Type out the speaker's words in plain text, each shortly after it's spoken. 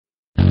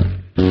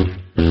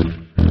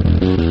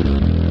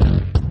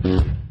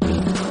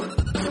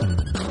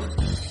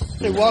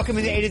Welcome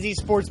into A to Z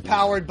Sports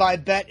powered by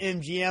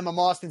BetMGM. I'm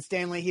Austin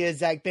Stanley. He is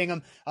Zach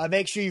Bingham.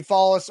 Make sure you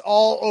follow us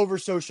all over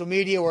social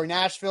media. We're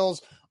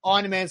Nashville's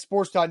on-demand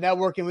sports talk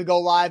network, and we go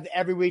live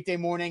every weekday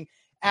morning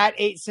at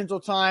 8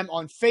 Central Time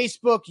on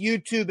Facebook,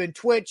 YouTube, and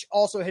Twitch.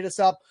 Also hit us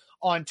up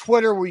on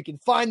Twitter where you can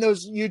find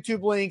those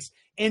YouTube links,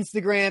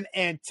 Instagram,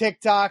 and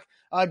TikTok.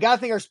 Got to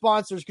thank our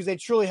sponsors because they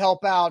truly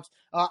help out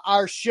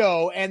our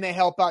show, and they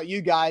help out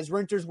you guys.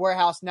 Renters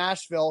Warehouse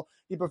Nashville,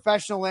 the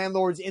professional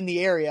landlords in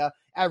the area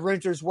at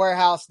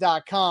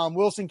renterswarehouse.com.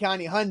 Wilson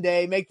County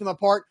Hyundai, make them a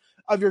part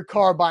of your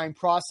car buying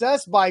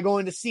process by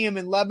going to see them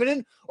in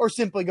Lebanon or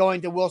simply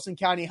going to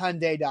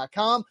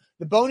wilsoncountyhyundai.com.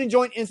 The Bone and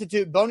Joint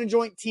Institute,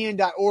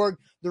 boneandjointtn.org,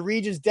 the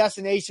region's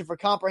destination for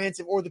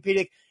comprehensive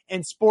orthopedic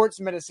and sports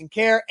medicine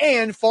care,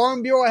 and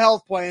Farm Bureau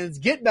Health Plans.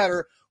 Get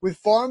better with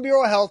Farm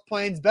Bureau Health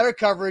Plans, better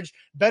coverage,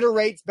 better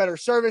rates, better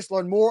service.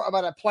 Learn more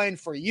about a plan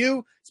for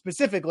you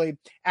specifically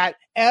at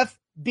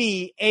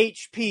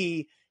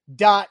fbhp.com.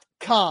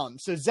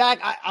 So, Zach,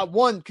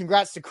 one,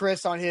 congrats to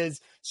Chris on his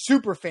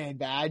Superfan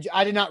badge.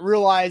 I did not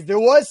realize there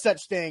was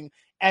such thing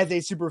as a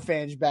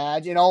Superfan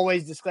badge. And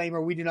always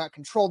disclaimer, we do not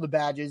control the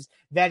badges.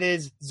 That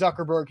is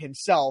Zuckerberg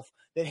himself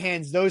that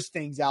hands those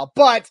things out.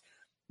 But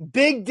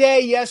big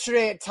day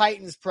yesterday at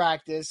Titans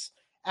practice,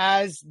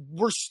 as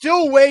we're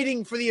still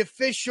waiting for the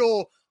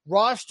official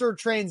roster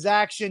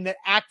transaction that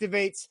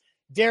activates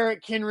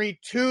Derrick Henry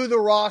to the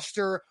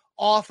roster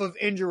off of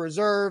injured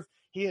reserve.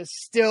 He is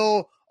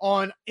still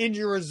on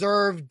injured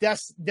reserve,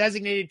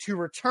 designated to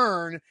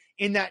return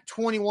in that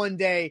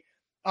 21-day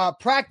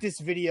practice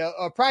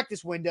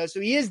window. So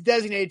he is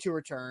designated to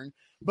return,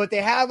 but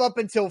they have up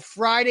until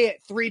Friday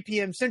at 3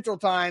 p.m. Central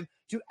Time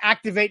to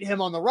activate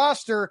him on the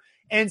roster.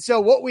 And so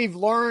what we've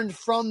learned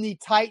from the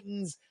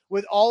Titans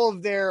with all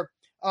of their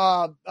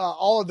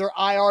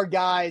IR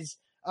guys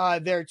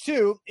there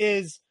too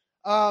is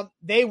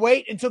they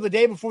wait until the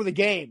day before the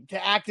game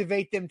to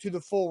activate them to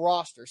the full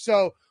roster.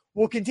 So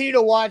we'll continue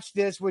to watch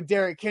this with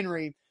Derrick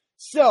Henry.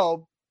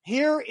 So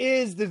here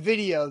is the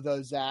video,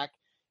 though, Zach.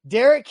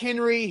 Derrick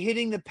Henry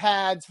hitting the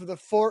pads for the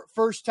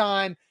first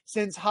time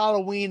since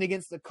Halloween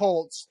against the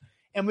Colts.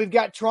 And we've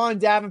got Teron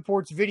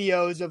Davenport's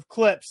videos of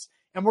clips.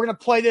 And we're going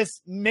to play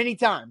this many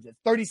times. It's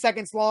 30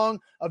 seconds long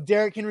of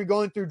Derrick Henry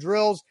going through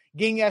drills,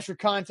 getting extra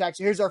contact.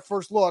 So here's our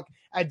first look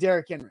at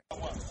Derrick Henry.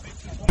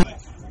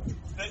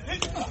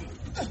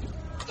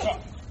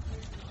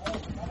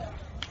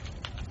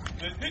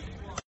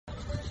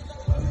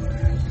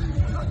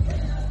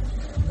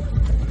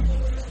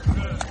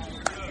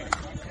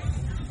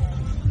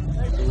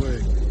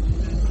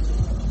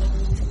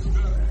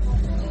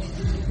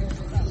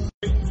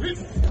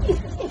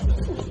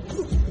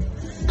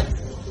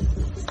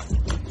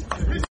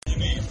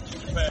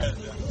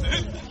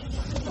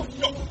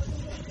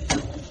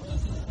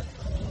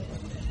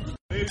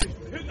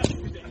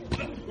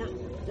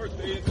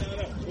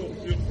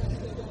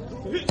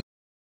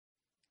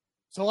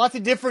 So lots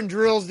of different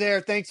drills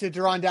there. Thanks to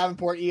Teron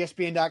Davenport,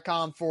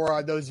 ESPN.com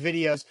for those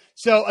videos.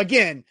 So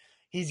again,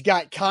 he's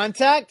got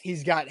contact,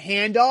 he's got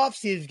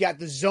handoffs, he's got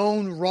the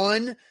zone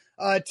run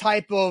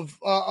type of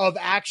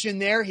action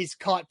there. He's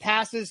caught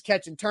passes,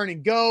 catch and turn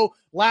and go,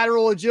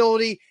 lateral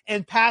agility,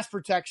 and pass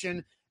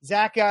protection.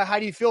 Zach, how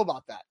do you feel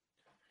about that?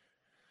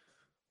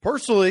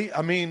 Personally,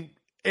 I mean,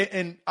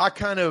 and I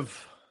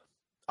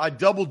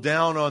doubled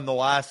down on the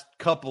last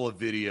couple of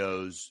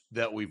videos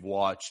that we've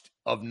watched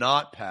of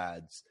not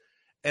pads.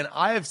 And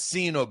I have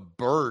seen a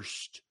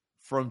burst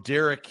from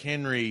Derrick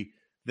Henry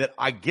that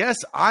I guess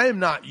I am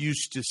not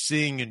used to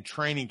seeing in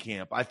training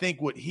camp. I think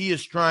what he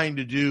is trying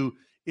to do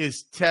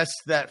is test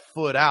that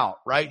foot out,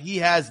 right? He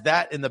has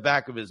that in the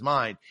back of his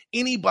mind.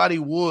 Anybody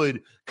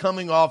would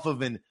coming off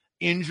of an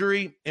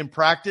injury in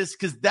practice,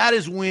 because that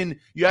is when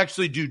you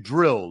actually do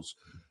drills.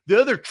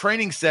 The other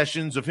training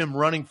sessions of him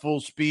running full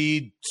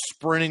speed,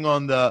 sprinting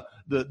on the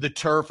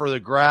turf or the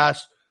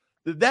grass,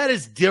 that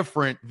is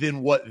different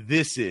than what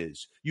this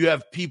is. You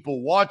have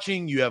people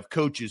watching, you have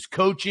coaches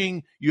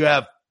coaching, you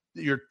have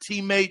your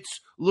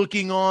teammates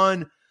looking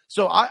on.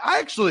 So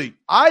I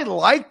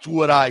liked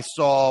what I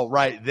saw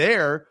right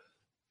there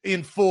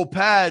in full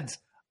pads.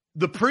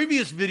 The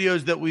previous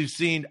videos that we've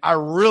seen, I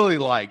really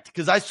liked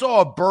because I saw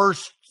a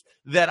burst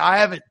that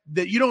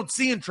you don't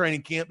see in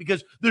training camp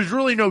because there's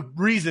really no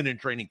reason in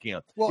training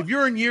camp. Well, if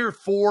you're in year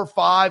 4,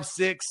 5,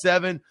 6,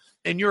 7,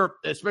 and you're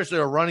especially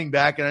a running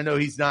back, and I know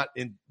he's not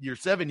in year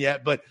 7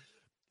 yet, but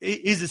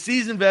he's a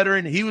seasoned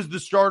veteran. He was the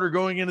starter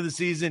going into the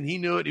season. He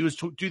knew it. He was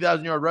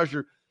 2,000-yard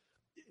rusher.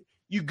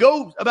 You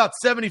go about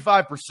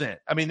 75%.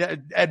 I mean,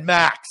 at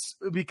max,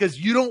 because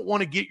you don't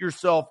want to get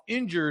yourself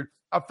injured.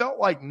 I felt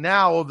like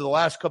now over the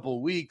last couple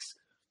of weeks,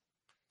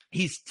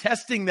 he's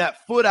testing that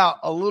foot out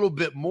a little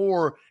bit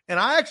more, and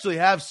I actually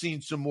have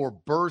seen some more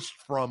burst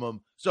from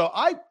him. So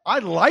I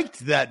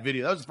liked that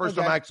video. That was the first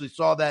time I actually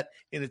saw that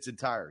in its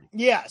entirety.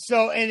 Yeah,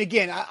 so, and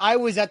again, I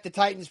was at the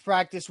Titans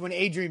practice when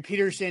Adrian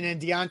Peterson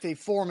and Deontay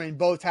Foreman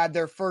both had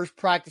their first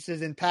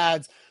practices in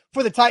pads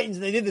for the Titans,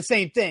 and they did the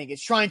same thing.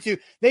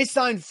 They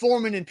signed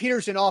Foreman and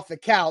Peterson off the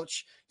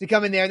couch to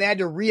come in there, and they had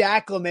to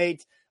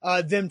reacclimate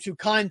them to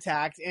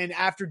contact. And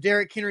after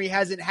Derrick Henry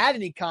hasn't had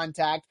any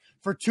contact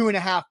for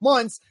 2.5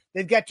 months,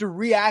 they've got to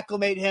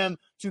reacclimate him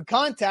to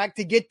contact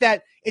to get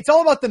that. It's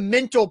all about the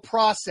mental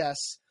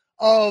process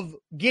of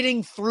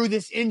getting through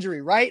this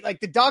injury, right? Like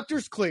the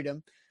doctors cleared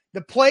him.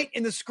 The plate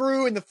and the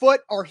screw and the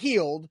foot are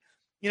healed.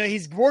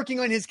 He's working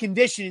on his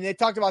conditioning. They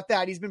talked about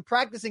that. He's been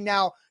practicing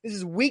now. This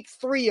is week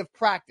 3 of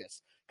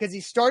practice because he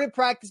started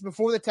practice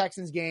before the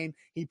Texans game.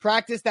 He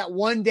practiced that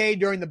one day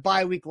during the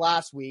bye week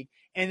last week.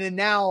 And then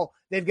now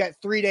they've got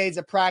 3 days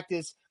of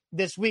practice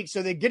this week.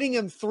 So they're getting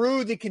him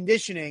through the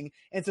conditioning.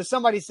 And so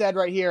somebody said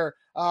right here,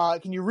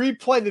 can you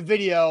replay the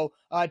video?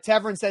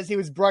 Tevrin says he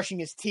was brushing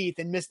his teeth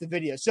and missed the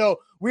video. So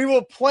we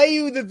will play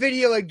you the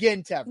video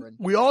again, Tevrin.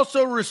 We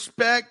also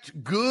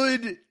respect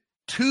good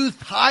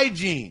tooth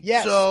hygiene.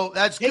 Yes. So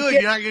that's good.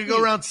 You're not going to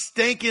go around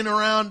stinking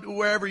around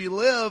wherever you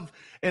live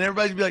and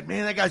everybody's be like,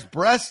 man, that guy's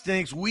breath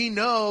stinks. We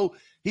know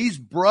he's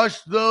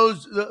brushed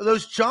those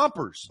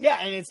chompers. Yeah,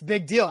 and it's a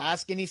big deal.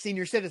 Ask any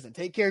senior citizen.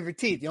 Take care of your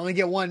teeth. You only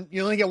get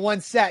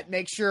one set.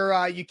 Make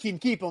sure you can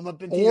keep them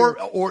up into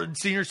or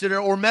senior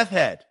citizen or meth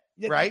head.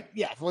 Right?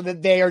 Yeah. Well,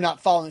 they are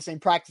not following the same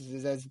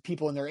practices as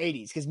people in their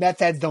 80s because meth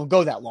heads don't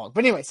go that long.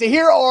 But anyway, so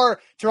here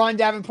are Teron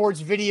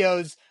Davenport's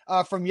videos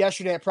from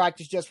yesterday at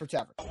practice just for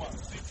Tevrin.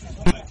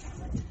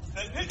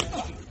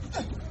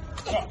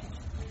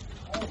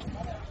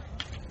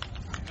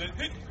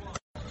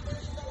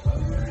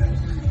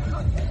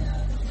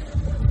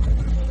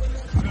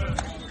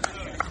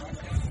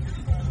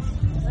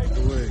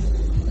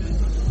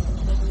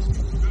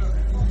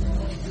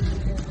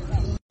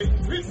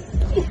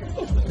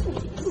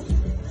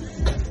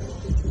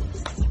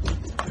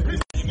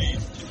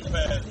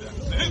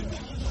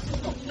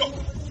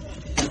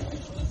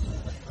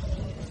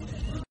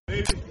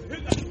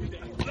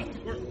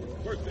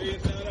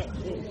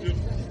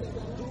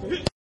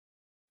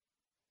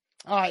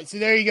 All right, so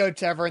there you go,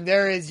 Tevrin.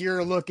 There is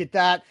your look at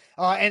that.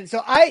 And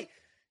so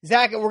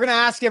Zach, we're going to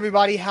ask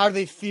everybody how do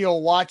they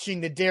feel watching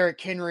the Derrick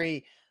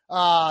Henry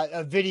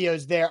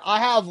videos there. I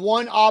have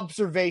one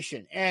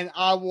observation, and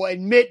I will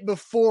admit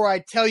before I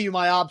tell you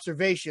my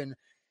observation,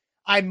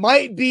 I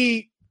might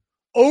be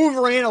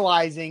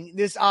overanalyzing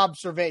this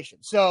observation.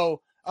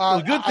 So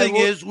the good thing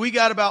is we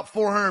got about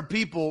 400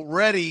 people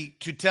ready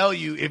to tell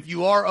you if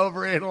you are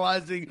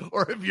overanalyzing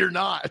or if you're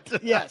not.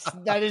 Yes,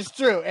 that is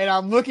true. And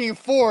I'm looking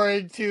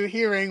forward to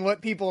hearing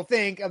what people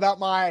think about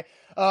my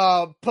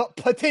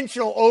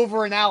potential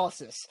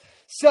overanalysis.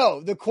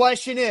 So the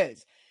question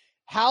is,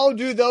 how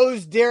do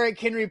those Derrick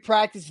Henry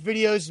practice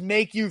videos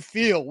make you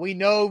feel? We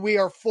know we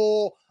are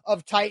full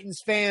of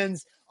Titans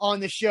fans on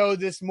the show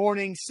this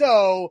morning.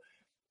 So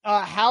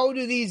how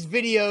do these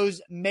videos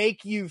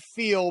make you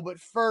feel? But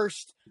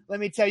first, let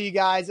me tell you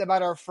guys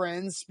about our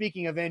friends.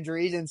 Speaking of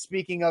injuries and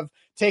speaking of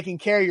taking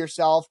care of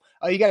yourself,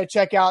 you got to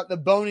check out the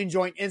Bone and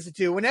Joint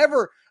Institute.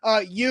 Whenever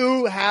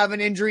you have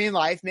an injury in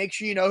life, make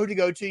sure you know who to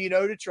go to, you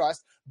know who to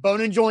trust,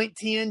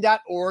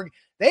 boneandjointtn.org.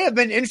 They have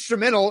been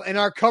instrumental in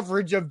our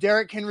coverage of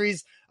Derrick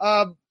Henry's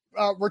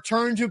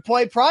return to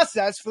play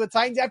process for the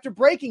Titans after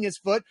breaking his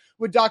foot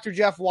with Dr.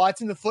 Jeff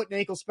Watson, the foot and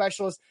ankle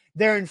specialist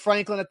there in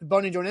Franklin at the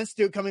Bone and Joint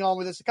Institute, coming on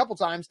with us a couple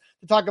times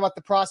to talk about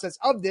the process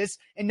of this.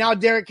 And now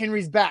Derrick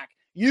Henry's back.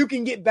 You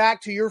can get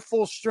back to your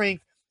full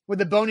strength with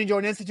the Bone and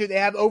Joint Institute. They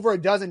have over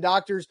a dozen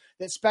doctors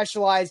that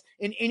specialize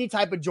in any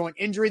type of joint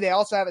injury. They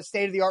also have a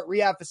state-of-the-art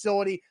rehab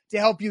facility to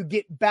help you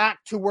get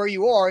back to where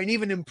you are and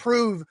even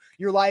improve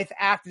your life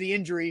after the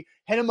injury.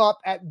 Hit them up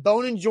at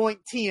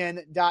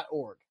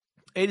boneandjointtn.org.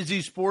 A to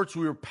Z Sports,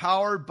 we are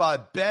powered by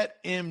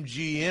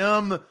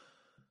BetMGM.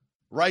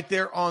 Right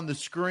there on the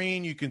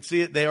screen, you can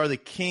see it. They are the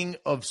king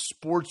of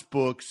sports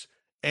books,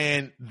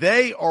 and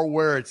they are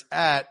where it's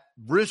at.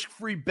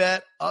 Risk-free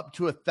bet up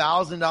to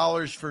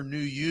 $1,000 for new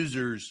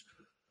users.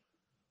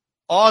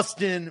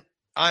 Austin,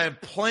 I am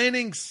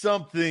planning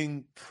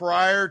something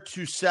prior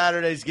to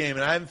Saturday's game,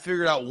 and I haven't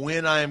figured out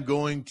when I am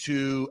going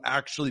to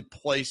actually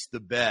place the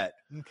bet.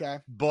 Okay.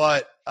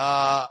 But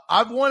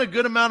I've won a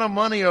good amount of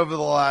money over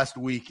the last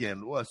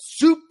weekend. A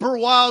super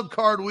wild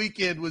card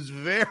weekend was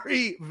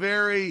very,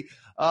 very,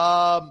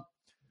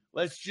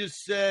 let's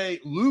just say,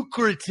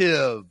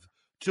 lucrative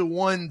to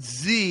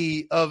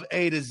 1Z of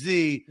A to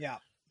Z. Yeah.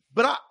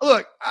 But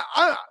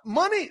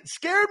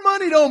scared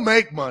money don't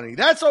make money.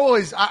 That's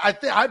always,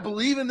 I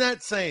believe in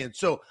that saying.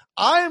 So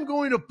I am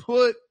going to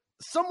put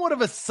somewhat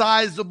of a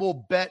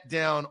sizable bet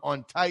down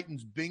on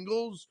Titans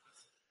Bengals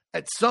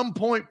at some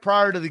point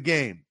prior to the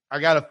game. I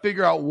got to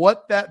figure out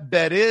what that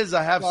bet is.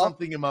 I have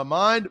something in my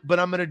mind, but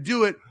I'm going to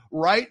do it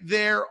right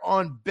there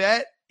on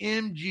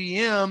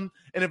BetMGM.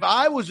 And if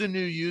I was a new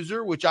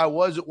user, which I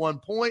was at one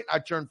point, I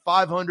turned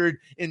 500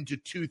 into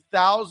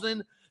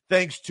 2,000.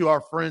 Thanks to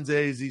our friends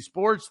at AZ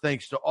Sports,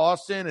 thanks to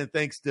Austin, and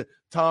thanks to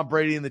Tom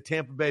Brady and the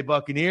Tampa Bay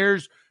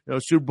Buccaneers,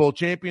 Super Bowl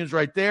champions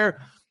right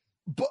there.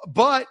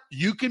 But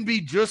you can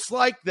be just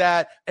like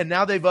that, and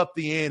now they've upped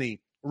the ante.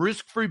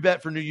 Risk-free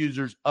bet for new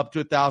users up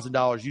to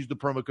 $1,000. Use the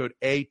promo code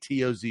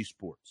ATOZ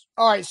Sports.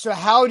 All right, so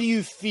how do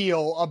you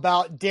feel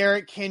about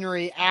Derrick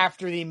Henry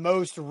after the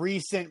most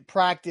recent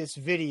practice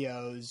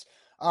videos?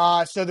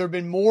 So there have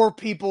been more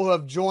people who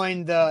have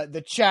joined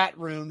the chat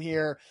room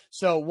here.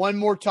 So one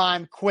more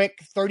time, quick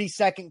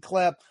 30-second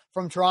clip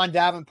from Teron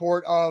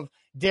Davenport of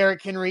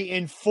Derrick Henry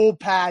in full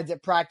pads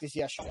at practice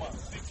yesterday.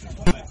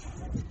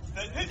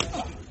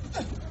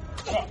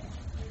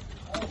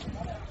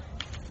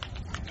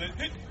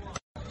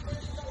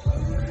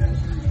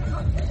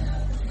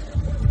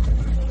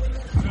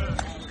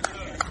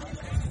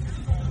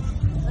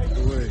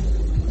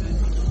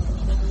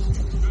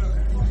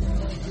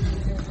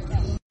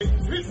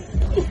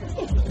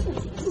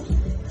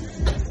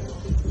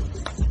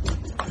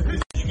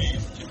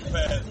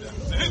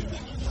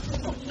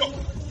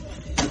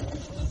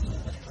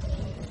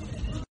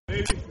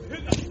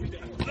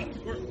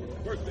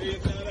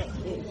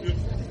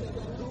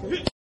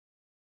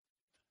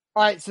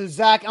 All right, so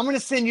Zach, I'm going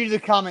to send you to the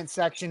comment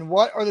section.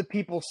 What are the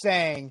people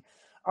saying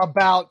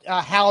about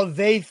how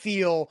they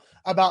feel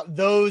about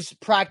those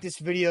practice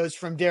videos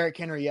from Derrick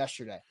Henry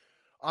yesterday?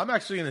 I'm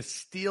actually going to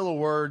steal a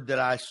word that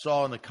I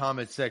saw in the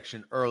comment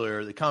section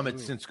earlier. The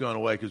comment's since gone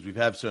away because we've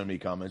had so many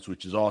comments,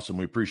 which is awesome.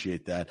 We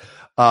appreciate that.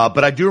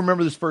 But I do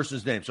remember this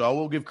person's name, so I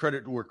will give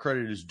credit where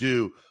credit is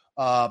due.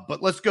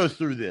 But let's go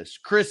through this.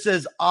 Chris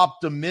says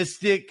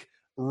optimistic,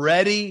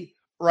 ready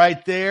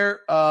right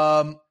there.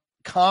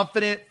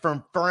 Confident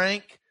from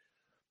Frank.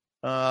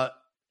 I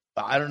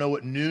don't know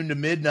what noon to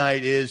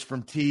midnight is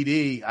from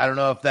TD. I don't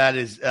know if that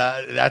is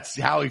that's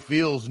how he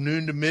feels,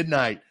 noon to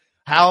midnight.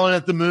 Howling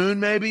at the moon,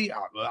 maybe?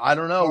 I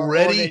don't know.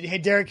 Ready? Hey,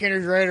 Derrick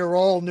Henry's ready to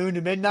roll noon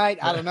to midnight?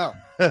 I don't know.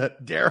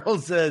 Daryl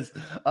says,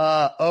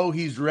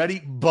 he's ready.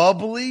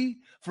 Bubbly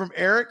from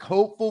Eric.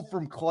 Hopeful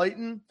from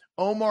Clayton.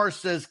 Omar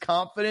says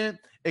confident.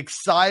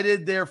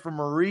 Excited there from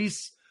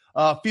Maurice.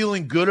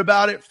 Feeling good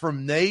about it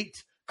from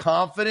Nate.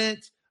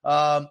 Confident.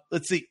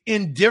 Let's see.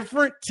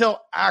 Indifferent till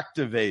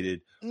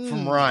activated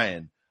from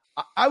Ryan.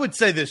 I would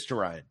say this to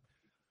Ryan.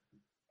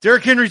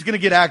 Derrick Henry's going to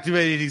get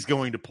activated. He's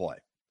going to play.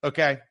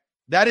 Okay?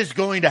 That is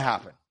going to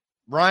happen.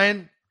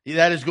 Ryan,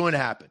 that is going to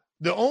happen.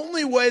 The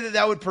only way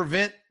that would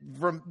prevent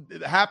from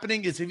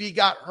happening is if he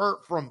got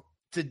hurt from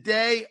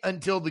today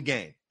until the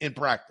game in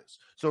practice.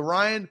 So,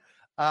 Ryan,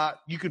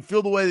 you can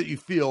feel the way that you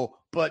feel,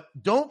 but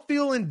don't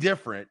feel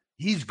indifferent.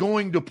 He's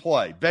going to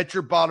play. Bet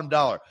your bottom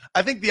dollar.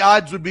 I think the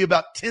odds would be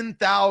about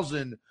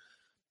 10,000,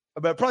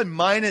 about probably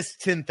minus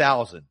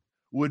 10,000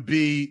 would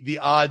be the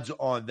odds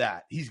on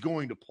that. He's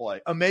going to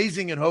play.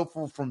 Amazing and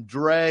hopeful from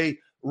Dre.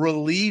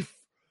 Relief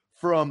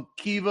from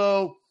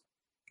Kivo.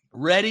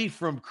 Ready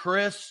from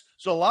Chris.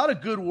 So a lot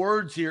of good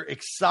words here.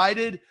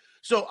 Excited.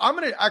 So I'm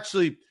going to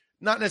actually,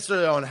 not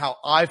necessarily on how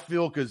I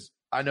feel because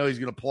I know he's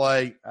going to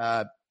play.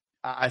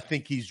 I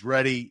think he's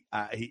ready.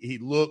 He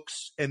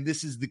looks, and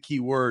this is the key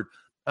word.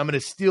 I'm going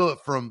to steal it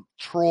from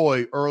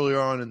Troy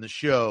earlier on in the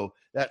show.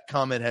 That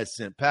comment has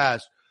sent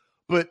past.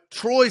 But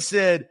Troy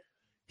said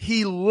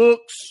he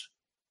looks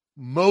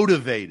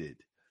motivated.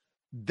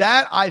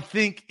 That, I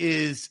think,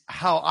 is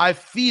how I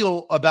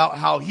feel about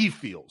how he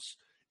feels,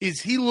 is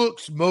he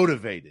looks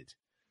motivated.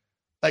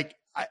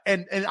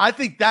 And I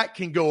think that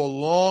can go a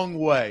long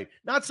way.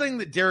 Not saying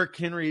that Derrick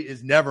Henry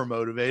is never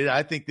motivated.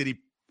 I think that he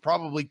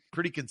probably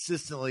pretty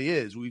consistently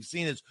is. We've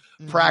seen his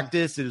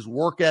practice and his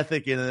work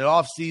ethic in the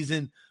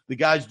offseason. The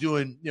guy's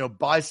doing,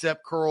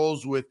 bicep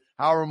curls with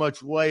however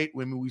much weight.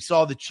 When we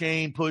saw the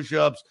chain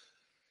push-ups,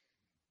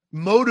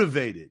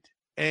 motivated.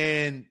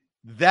 And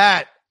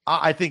that,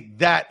 I think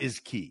that is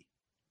key.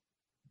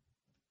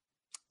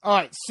 All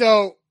right.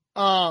 So,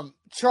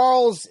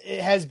 Charles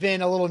has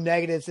been a little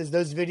negative, says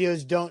those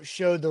videos don't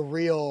show the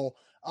real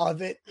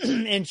of it.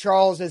 And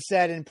Charles has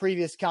said in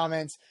previous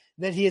comments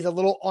that he is a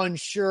little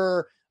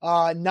unsure,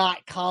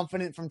 not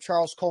confident from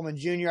Charles Coleman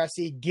Jr. I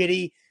see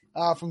giddy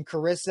from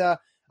Carissa.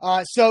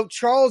 So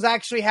Charles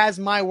actually has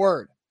my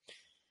word.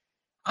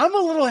 I'm a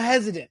little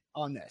hesitant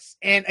on this.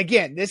 And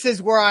again, this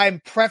is where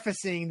I'm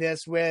prefacing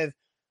this with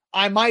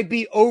I might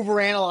be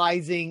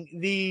overanalyzing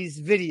these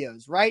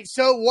videos, right?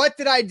 So what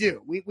did I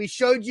do? We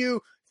showed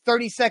you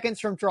 30 seconds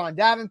from Teron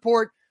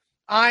Davenport.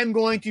 I'm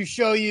going to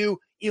show you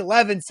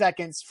 11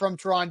 seconds from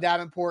Teron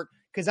Davenport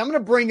because I'm going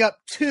to bring up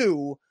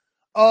two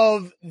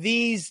of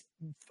the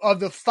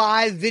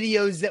 5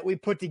 videos that we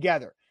put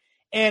together.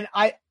 And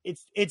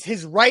it's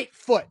his right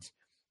foot.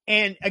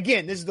 And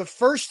again, this is the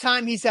first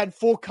time he's had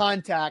full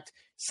contact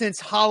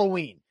since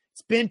Halloween.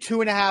 It's been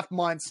 2.5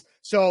 months.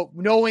 So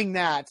knowing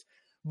that,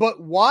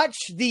 but watch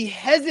the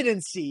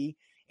hesitancy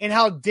and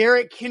how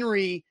Derrick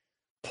Henry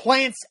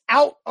plants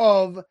out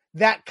of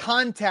that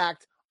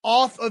contact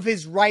off of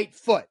his right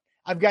foot.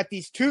 I've got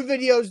these 2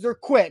 videos. They're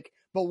quick,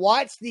 but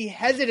watch the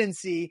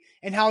hesitancy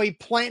and how he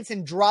plants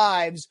and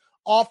drives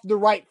off the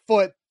right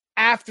foot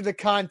after the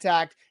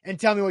contact and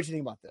tell me what you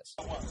think about this.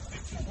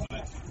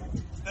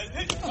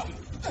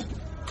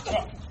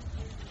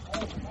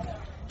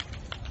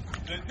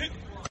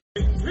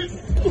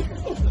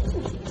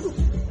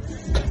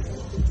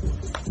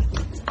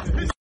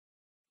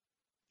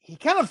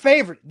 kind of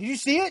favored it. Did you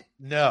see it?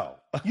 No.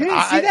 You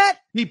didn't see that?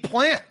 He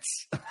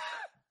plants.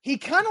 He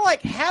kind of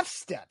like half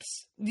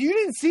steps. You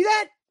didn't see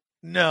that?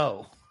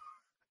 No.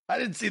 I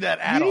didn't see that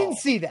at all. You didn't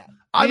see that.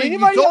 I mean,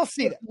 anybody else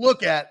see that?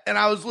 Look at, and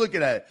I was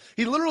looking at it.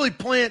 He literally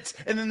plants,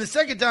 and then the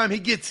second time he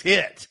gets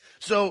hit.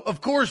 So,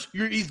 of course,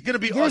 he's going to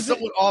be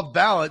somewhat off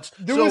balance.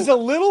 There was a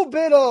little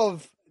bit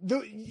of –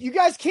 you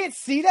guys can't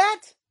see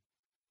that?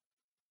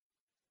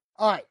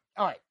 All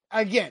right.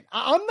 Again,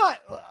 I'm not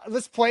 –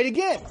 let's play it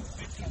again.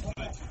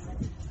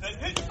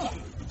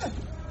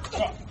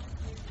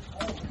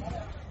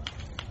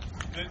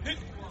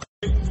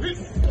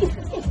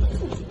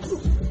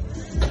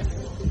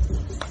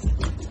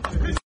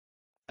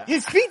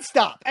 His feet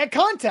stop at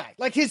contact.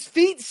 Like, his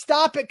feet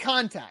stop at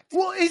contact.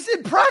 Well, he's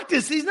in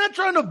practice. He's not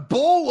trying to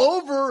bowl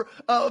over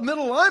a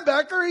middle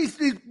linebacker. He's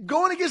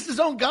going against his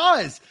own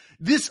guys.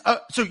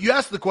 So you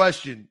asked the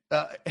question.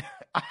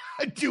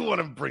 I do want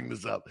to bring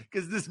this up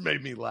because this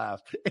made me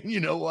laugh. And you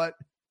know what?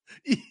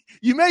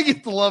 You may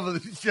get the love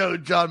of the show,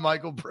 John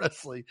Michael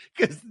Presley,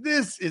 because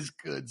this is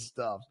good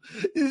stuff.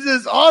 It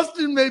says,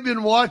 Austin may have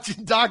been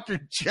watching Dr.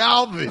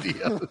 Chow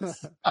videos.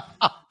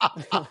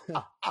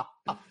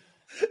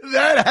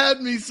 That had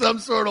me some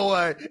sort of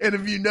way. And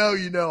if you know,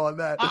 you know on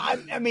that.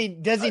 I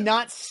mean, does he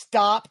not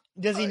stop?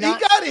 Does he not?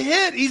 He got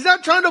hit. He's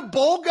not trying to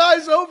bowl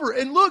guys over.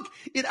 And look,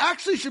 it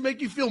actually should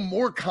make you feel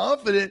more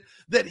confident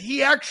that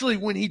he actually,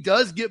 when he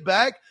does get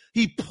back,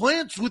 he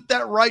plants with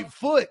that right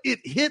foot. It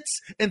hits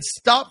and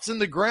stops in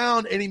the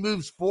ground, and he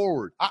moves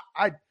forward.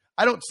 I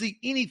don't see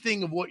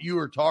anything of what you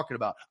were talking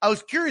about. I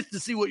was curious to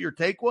see what your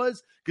take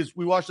was because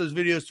we watched those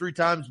videos 3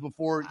 times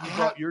before you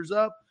brought yours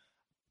up.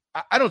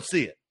 I don't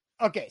see it.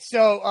 Okay,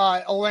 so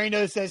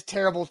Orlando says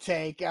terrible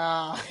take.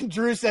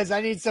 Drew says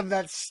I need some of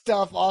that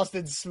stuff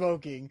Austin's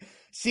smoking.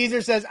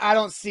 Caesar says I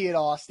don't see it,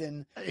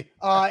 Austin.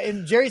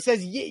 And Jerry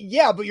says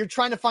yeah, but you're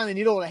trying to find the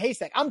needle in a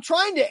haystack. I'm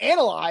trying to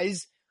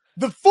analyze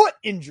the foot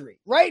injury,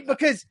 right?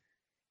 Because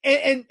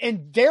and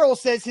Daryl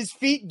says his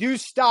feet do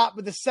stop,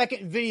 but the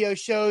second video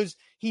shows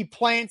he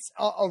plants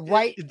a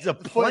right. It's a foot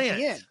at the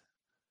plant. end.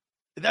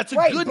 That's a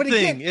good thing.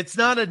 Again, it's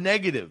not a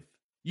negative.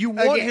 You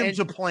want him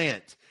to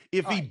plant.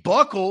 If he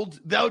buckled,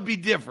 that would be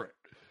different.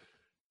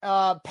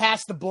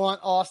 Pass the blunt,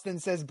 Austin,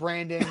 says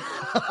Brandon.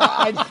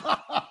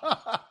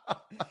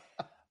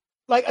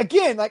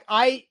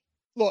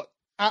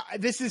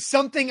 This is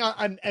something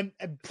I'm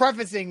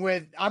prefacing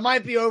with. I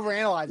might be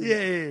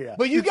overanalyzing. Yeah.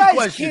 But you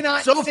guys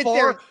cannot sit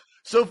there.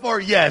 So far,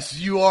 yes,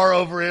 you are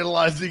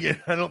overanalyzing it.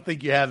 I don't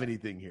think you have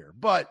anything here.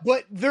 But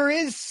there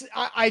is,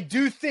 I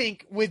do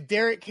think with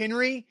Derrick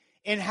Henry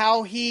and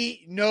how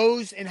he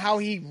knows and how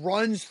he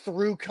runs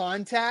through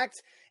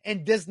contact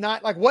and does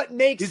not, like, what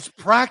makes. It's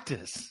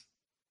practice,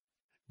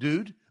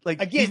 dude. Like,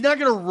 again, he's not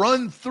going to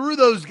run through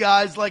those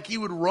guys like he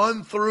would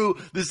run through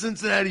the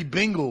Cincinnati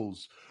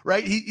Bengals,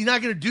 right? He's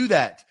not going to do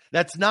that.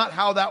 That's not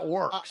how that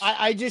works.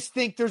 I just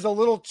think there's a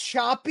little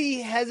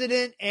choppy,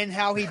 hesitant, and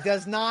how he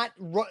does not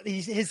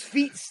his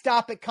feet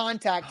stop at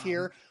contact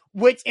here,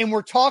 and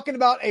we're talking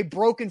about a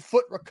broken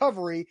foot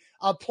recovery.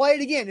 I'll play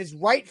it again. His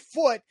right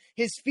foot,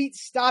 his feet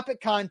stop at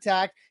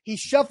contact. He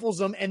shuffles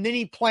them, and then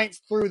he plants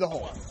through the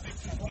hole.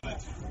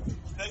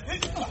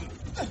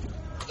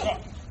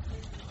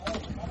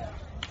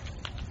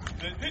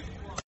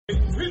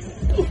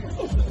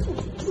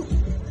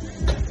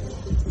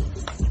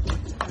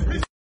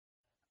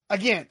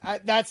 Again,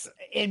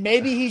 and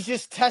maybe he's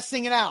just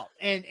testing it out,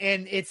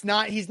 and he's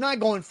not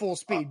going full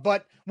speed.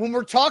 But when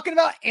we're talking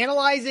about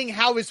analyzing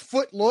how his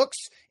foot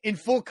looks in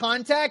full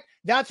contact,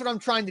 that's what I'm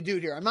trying to do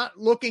here. I'm not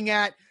looking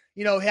at,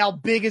 how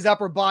big his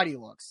upper body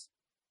looks.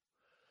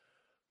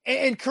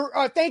 And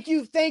thank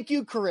you,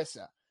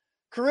 Carissa.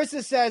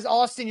 Carissa says,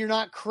 Austin, you're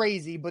not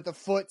crazy, but the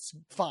foot's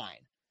fine.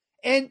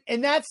 And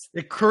that's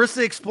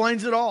Carissa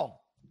explains it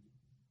all.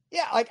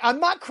 Yeah, like, I'm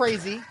not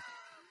crazy.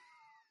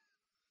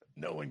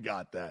 No one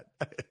got that.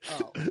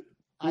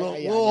 Oh,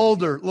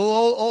 older,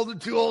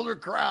 too older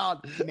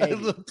crowd. Maybe. A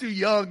little too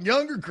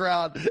younger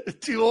crowd.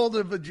 Too old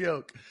of a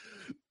joke.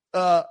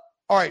 All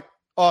right,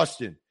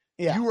 Austin.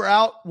 Yeah. You were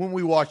out when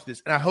we watched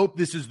this, and I hope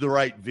this is the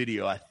right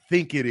video. I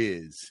think it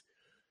is.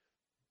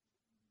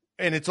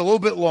 And it's a little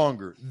bit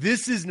longer.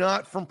 This is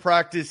not from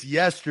practice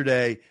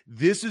yesterday.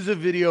 This is a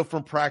video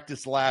from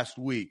practice last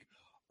week.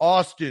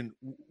 Austin,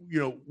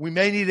 we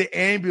may need an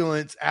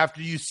ambulance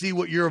after you see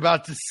what you're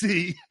about to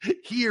see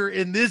here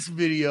in this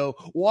video.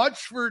 Watch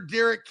for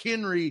Derrick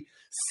Henry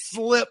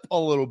slip a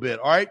little bit,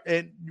 all right?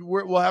 And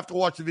we'll have to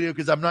watch the video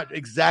because I'm not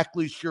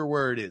exactly sure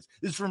where it is.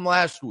 This is from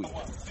last week.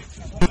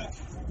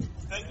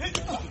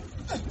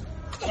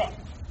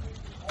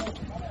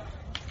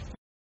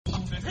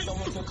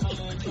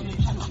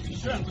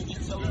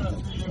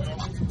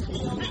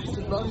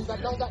 Brothers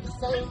that don't got the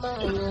same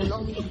mind, you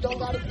know, you don't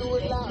gotta do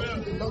it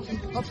loud. You know,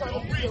 I'm trying to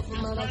be here for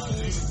my life.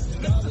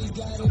 Now we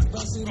got it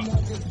busting like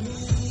a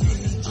bleed.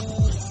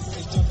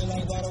 They jumping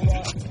like water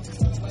walk.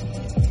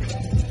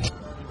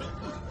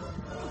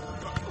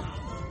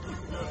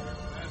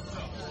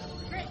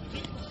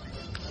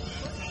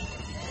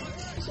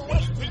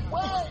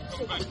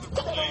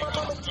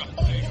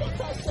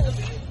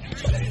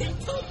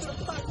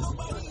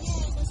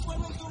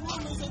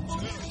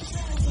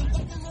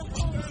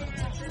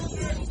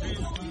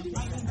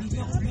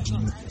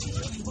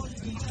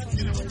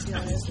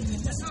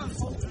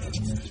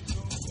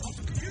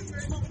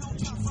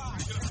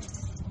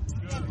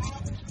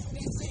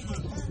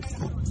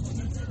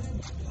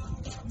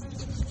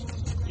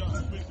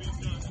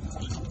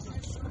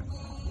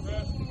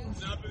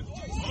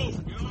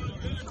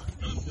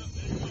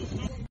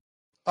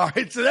 All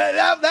right, so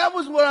that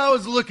was what I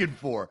was looking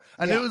for.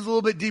 I knew Yeah. it was a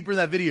little bit deeper in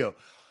that video.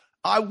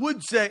 I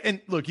would say, and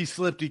look, he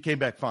slipped. He came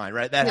back fine,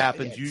 right? That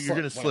happens. Yeah, You're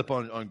going to slip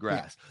whatever. on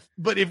grass. Yeah.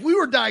 But if we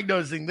were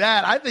diagnosing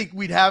that, I think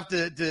we'd have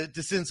to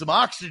send some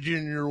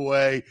oxygen your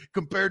way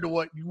compared to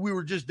what we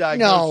were just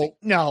diagnosing.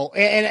 No.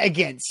 And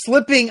again,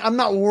 slipping, I'm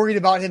not worried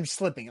about him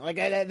slipping. Like,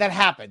 that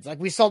happens. Like,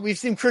 we've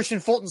seen Christian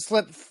Fulton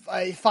slip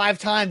 5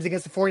 times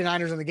against the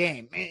 49ers in the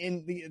game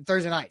in the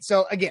Thursday night.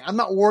 So, again, I'm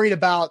not worried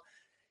about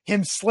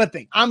him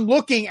slipping. I'm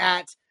looking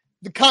at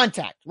the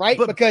contact, right?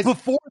 But because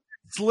before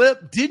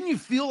slip, didn't you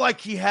feel like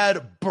he had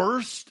a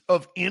burst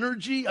of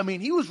energy? I mean,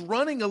 he was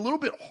running a little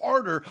bit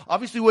harder.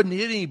 Obviously, wouldn't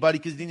hit anybody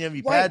because he didn't have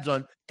any pads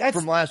on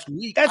from last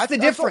week. That's the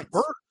difference.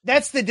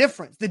 That's the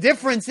difference. The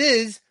difference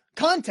is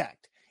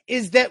contact.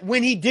 Is that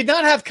when he did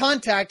not have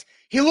contact,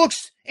 he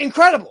looks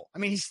incredible. I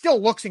mean, he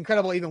still looks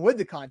incredible even with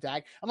the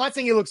contact. I'm not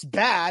saying he looks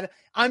bad.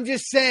 I'm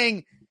just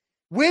saying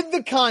with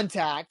the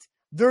contact,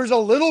 there's a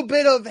little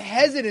bit of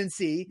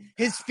hesitancy.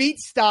 His feet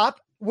stop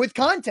with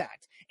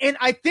contact. And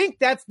I think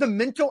that's the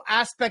mental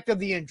aspect of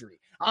the injury.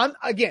 I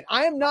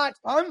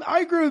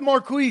agree with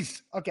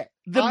Marquise. Okay.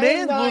 The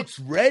man looks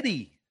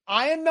ready.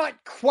 I am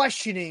not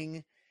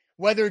questioning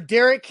whether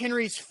Derrick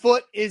Henry's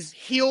foot is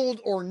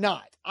healed or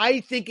not. I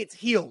think it's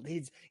healed.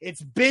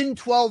 It's been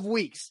 12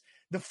 weeks.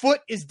 The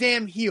foot is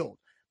damn healed.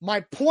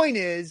 My point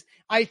is,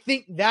 I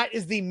think that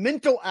is the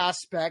mental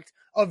aspect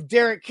of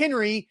Derrick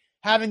Henry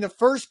having the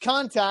first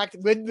contact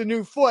with the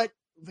new foot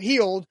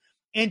healed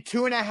in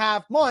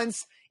 2.5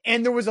 months.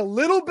 And there was a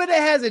little bit of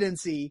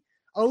hesitancy,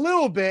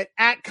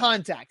 at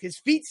contact. His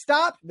feet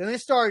stopped, then they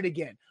started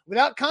again.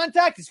 Without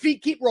contact, his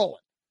feet keep rolling.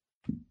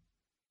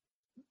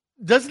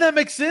 Doesn't that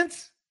make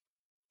sense?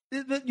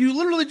 You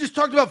literally just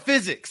talked about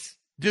physics,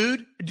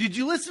 dude. Did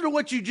you listen to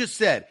what you just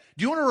said?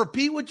 Do you want to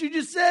repeat what you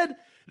just said?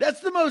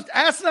 That's the most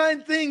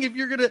asinine thing if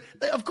you're going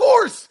to – of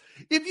course.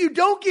 If you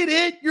don't get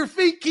hit, your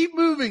feet keep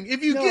moving.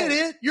 If you get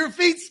hit, your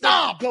feet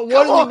stop. But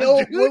what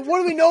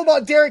do we know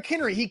about Derrick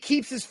Henry? He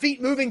keeps his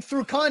feet moving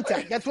through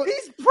contact. That's what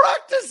he's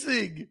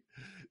practicing.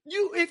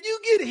 If you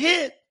get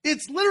hit,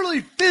 it's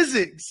literally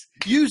physics.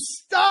 You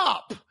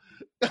stop.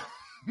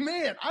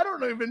 Man, I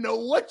don't even know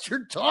what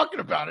you're talking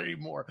about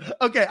anymore.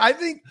 Okay, I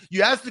think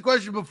you asked the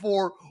question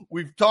before.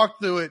 We've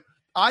talked through it.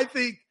 I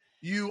think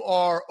you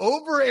are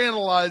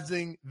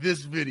overanalyzing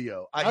this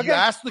video. You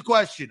asked the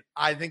question.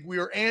 I think we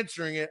are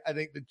answering it. I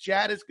think the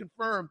chat has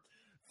confirmed.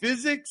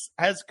 Physics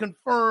has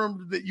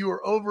confirmed that you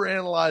are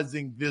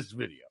overanalyzing this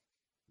video.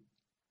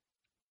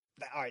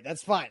 All right,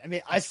 that's fine. I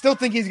mean, I still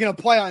think he's going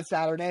to play on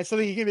Saturday. I still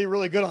think he's going to be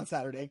really good on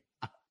Saturday.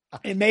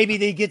 And maybe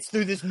he gets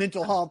through this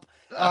mental hump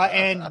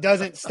and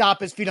doesn't stop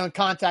his feet on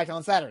contact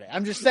on Saturday.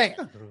 I'm just saying.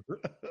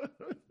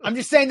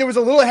 There was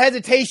a little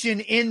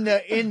hesitation in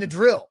the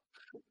drill.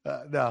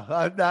 No,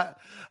 I'm not.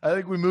 I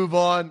think we move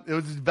on. It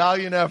was a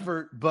valiant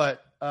effort, but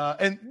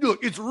and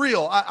look, it's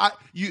real.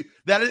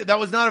 That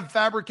was not a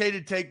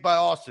fabricated take by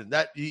Austin.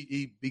 That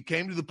he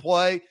came to the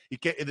play.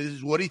 This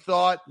is what he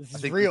thought. I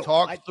think real. We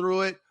talked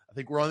through it. I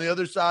think we're on the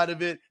other side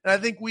of it, and I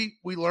think we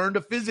learned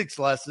a physics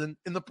lesson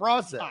in the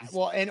process.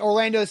 Well, and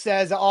Orlando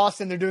says,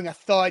 Austin, they're doing a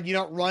thud. You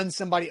don't run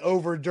somebody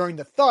over during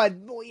the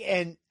thud,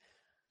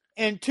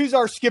 And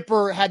Tuzar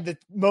Skipper had the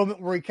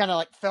moment where he kind of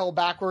like fell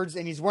backwards,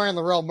 and he's wearing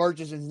Laurel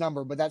Murchison's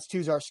number, but that's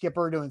Tuzar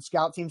Skipper doing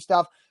scout team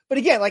stuff. But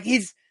again, like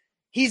he's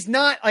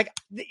not like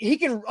he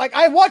can like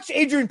I watched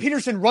Adrian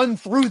Peterson run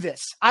through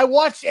this. I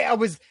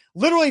was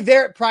literally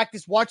there at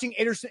practice watching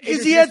Peterson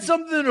because he had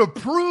something to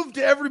prove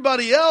to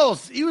everybody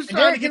else. He was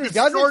trying to get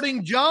the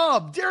starting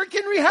job. Derrick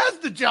Henry has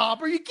the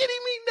job. Are you kidding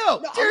me?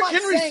 No Derrick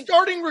Henry's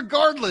starting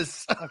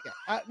regardless. Okay.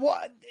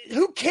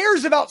 Who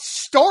cares about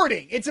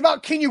starting? It's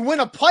about can you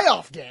win a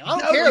playoff game? I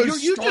don't care.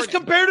 You just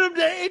compared him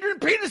to Adrian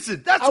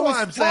Peterson. That's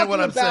why I'm saying what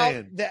I'm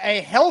saying.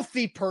 A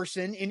healthy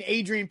person in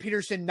Adrian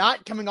Peterson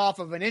not coming off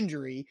of an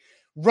injury,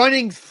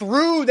 running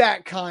through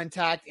that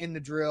contact in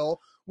the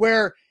drill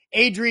where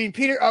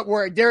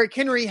where Derrick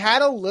Henry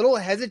had a little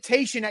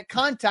hesitation at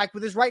contact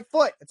with his right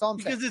foot. That's all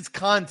I'm saying. Because it's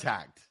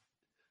contact.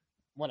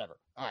 Whatever.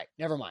 All right.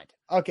 Never mind.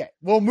 Okay.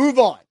 We'll move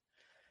on.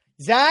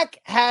 Zach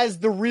has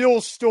the real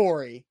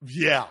story.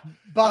 Yeah.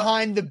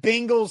 Behind the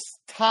Bengals'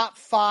 top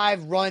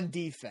 5 run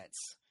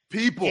defense.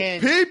 People,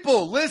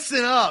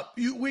 listen up.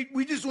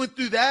 We just went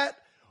through that.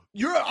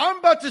 I'm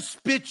about to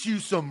spit you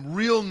some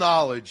real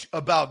knowledge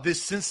about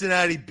this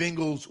Cincinnati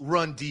Bengals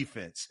run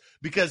defense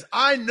because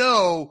I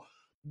know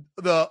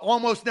the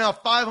almost now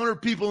 500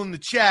 people in the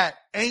chat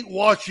ain't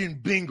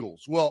watching Bengals.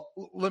 Well,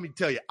 let me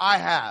tell you, I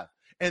have.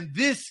 And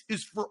this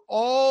is for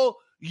all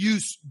you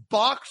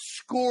box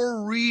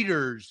score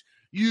readers,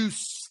 you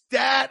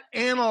stat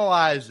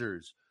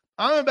analyzers.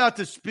 I'm about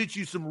to spit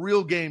you some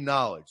real game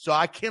knowledge. So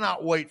I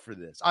cannot wait for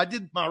this. I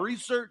did my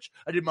research.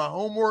 I did my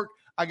homework.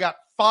 I got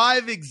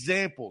 5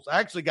 examples.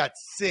 I actually got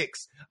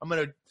 6. I'm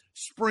going to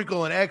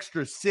sprinkle an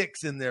extra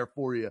 6 in there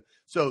for you.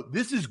 So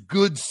this is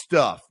good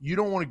stuff. You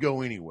don't want to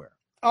go anywhere.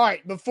 All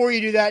right. Before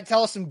you do that,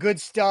 tell us some good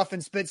stuff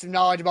and spit some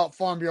knowledge about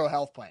Farm Bureau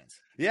health plans.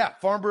 Yeah,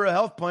 Farm Bureau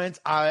Health Plans.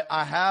 I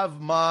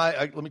have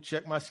let me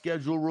check my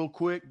schedule real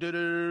quick.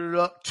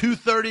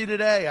 2:30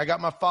 today. I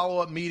got my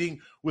follow-up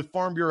meeting with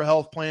Farm Bureau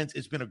Health Plans.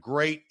 It's been a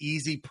great,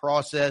 easy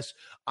process.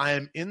 I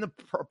am in the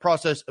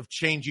process of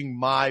changing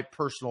my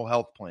personal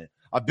health plan.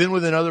 I've been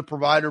with another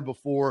provider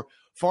before.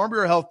 Farm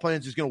Bureau Health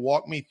Plans is going to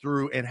walk me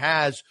through and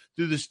has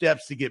through the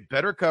steps to get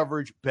better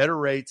coverage, better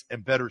rates,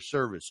 and better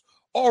service.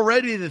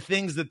 Already the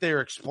things that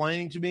they're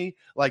explaining to me,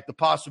 like the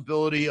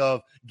possibility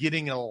of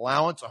getting an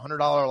allowance, $100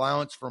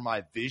 allowance for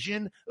my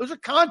vision. Those are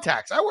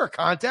contacts. I wear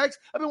contacts.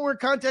 I've been wearing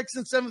contacts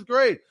since 7th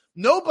grade.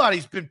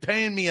 Nobody's been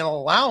paying me an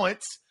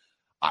allowance.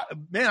 I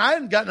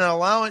hadn't gotten an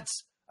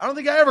allowance. I don't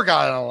think I ever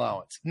got an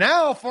allowance.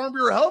 Now Farm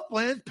Bureau Health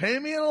Plans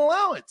paying me an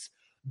allowance.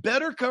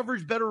 Better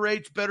coverage, better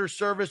rates, better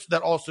service.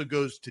 That also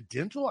goes to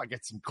dental. I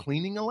get some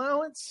cleaning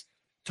allowance.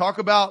 Talk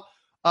about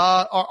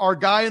our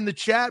guy in the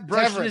chat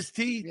brushing his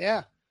teeth.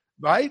 Yeah.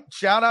 Right?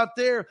 Shout out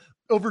there.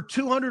 Over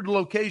 200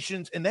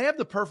 locations, and they have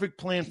the perfect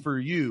plan for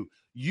you.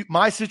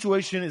 My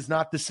situation is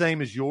not the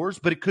same as yours,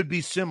 but it could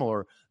be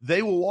similar.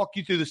 They will walk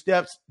you through the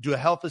steps, do a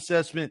health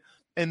assessment,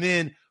 and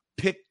then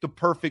pick the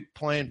perfect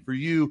plan for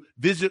you.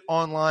 Visit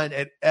online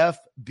at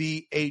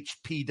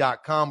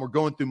fbhp.com. We're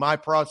going through my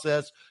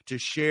process to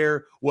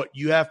share what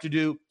you have to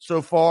do.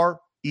 So far,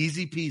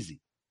 easy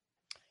peasy.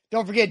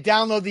 Don't forget,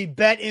 download the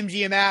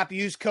BetMGM app.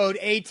 Use code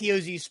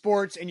ATOZ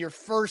Sports, and your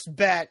first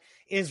bet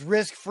is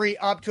risk-free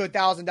up to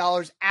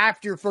 $1,000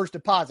 after your first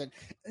deposit.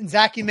 And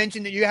Zach, you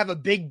mentioned that you have a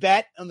big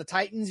bet on the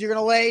Titans you're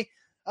going to lay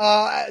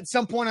at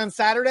some point on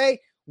Saturday.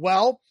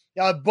 Well,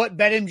 what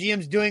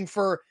BetMGM's doing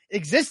for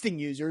existing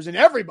users and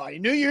everybody,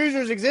 new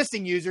users,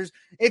 existing users,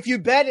 if you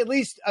bet at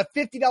least a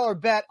 $50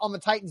 bet on the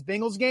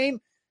Titans-Bengals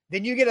game,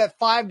 then you get a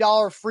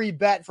 $5 free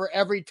bet for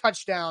every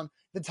touchdown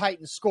the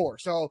Titans score.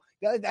 So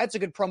that's a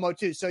good promo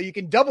too. So you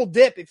can double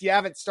dip if you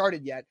haven't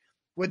started yet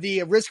with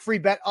the risk-free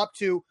bet up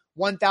to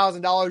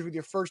 $1,000 with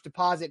your first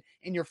deposit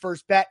in your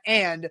first bet,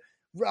 and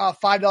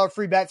 $5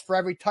 free bets for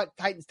every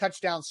Titans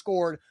touchdown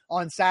scored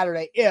on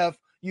Saturday if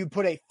you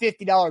put a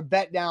 $50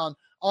 bet down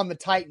on the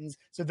Titans.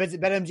 So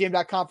visit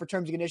BetMGM.com for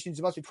terms and conditions.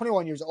 You must be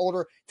 21 years or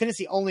older.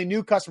 Tennessee only,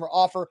 new customer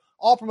offer.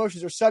 All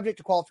promotions are subject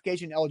to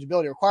qualification and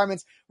eligibility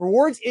requirements.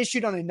 Rewards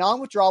issued on a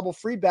non-withdrawable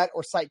free bet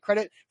or site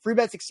credit. Free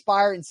bets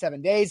expire in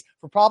 7 days.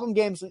 For problem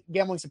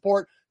gambling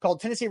support, call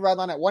Tennessee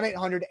Redline at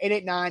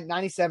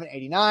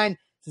 1-800-889-9789.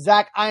 So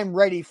Zach, I am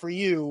ready for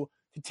you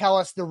to tell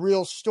us the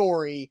real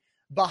story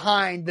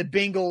behind the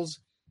Bengals'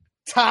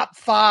 top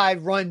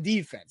 5 run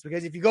defense.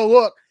 Because if you go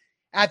look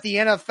at the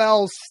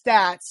NFL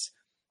stats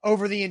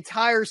over the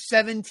entire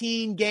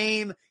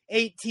 17-game,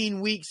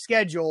 18-week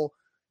schedule,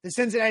 the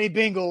Cincinnati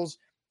Bengals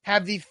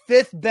have the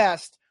 5th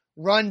best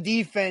run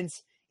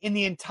defense in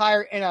the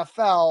entire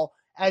NFL,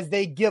 as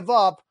they give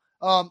up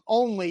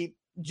only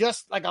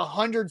just like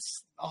 100,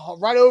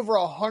 right over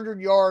 100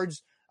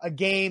 yards a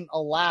game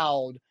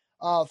allowed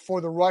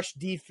for the rush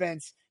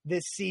defense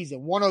this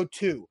season,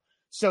 102.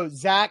 So,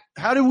 Zach,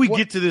 how did we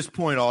get to this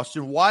point,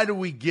 Austin? Why do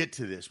we get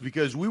to this?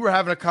 Because we were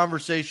having a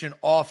conversation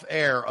off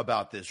air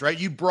about this, right?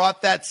 You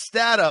brought that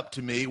stat up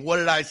to me. What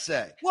did I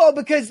say? Well,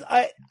 because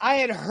I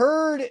had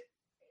heard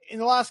in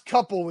the last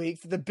couple of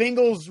weeks that the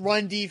Bengals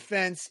run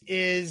defense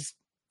is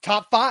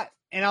top 5.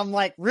 And I'm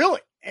like,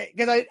 really?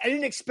 Because I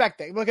didn't expect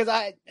that, because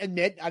I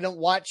admit I don't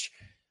watch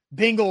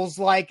Bengals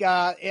like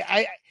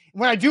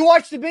when I do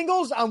watch the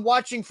Bengals, I'm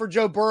watching for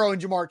Joe Burrow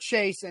and Jamar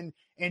Chase and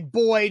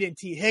Boyd and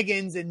T.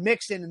 Higgins and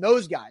Mixon and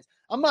those guys.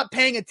 I'm not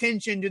paying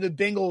attention to the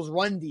Bengals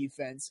run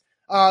defense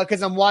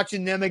because I'm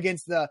watching them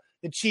against the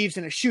Chiefs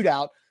in a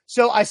shootout.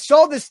 So I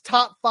saw this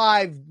top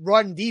 5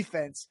 run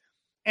defense,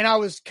 and I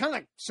was kind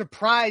of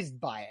surprised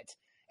by it.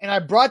 And I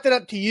brought that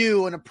up to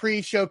you in a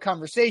pre-show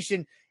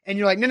conversation, and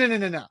you're like,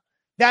 no.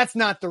 That's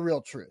not the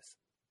real truth.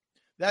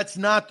 That's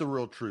not the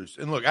real truth.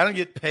 And look, I don't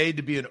get paid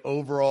to be an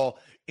overall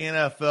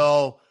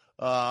NFL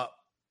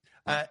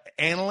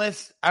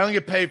analyst. I don't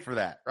get paid for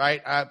that,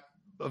 right?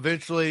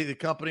 Eventually, the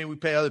company, we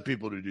pay other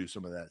people to do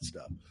some of that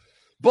stuff.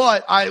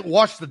 But I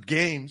watch the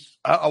games.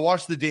 I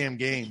watch the damn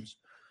games.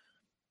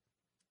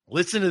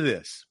 Listen to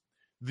this.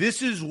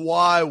 This is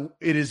why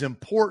it is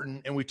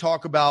important, and we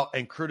talk about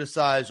and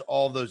criticize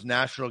all those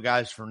national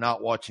guys for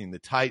not watching the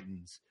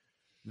Titans.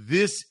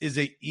 This is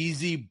an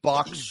easy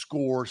box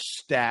score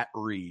stat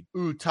read.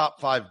 Ooh,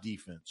 top 5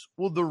 defense.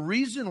 Well, the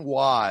reason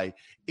why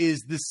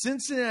is the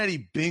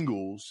Cincinnati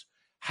Bengals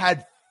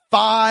had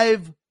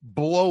 5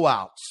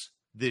 blowouts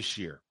this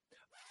year.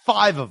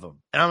 5 of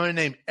them. And I'm going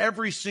to name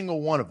every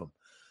single one of them.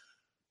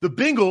 The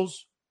Bengals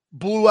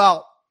blew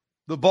out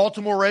the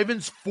Baltimore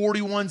Ravens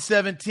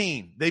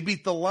 41-17. They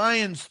beat the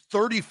Lions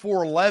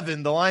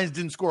 34-11. The Lions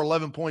didn't score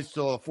 11 points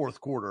till the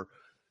fourth quarter.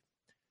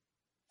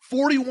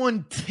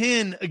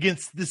 41-10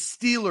 against the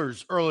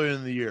Steelers earlier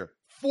in the year.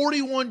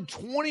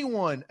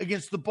 41-21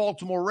 against the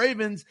Baltimore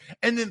Ravens.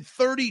 And then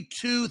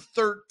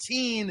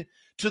 32-13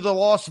 to the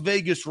Las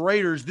Vegas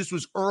Raiders. This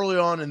was early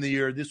on in the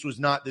year. This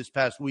was not this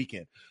past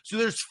weekend. So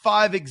there's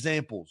 5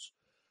 examples.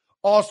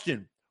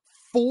 Austin,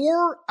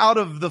 4 out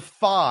of the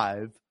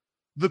 5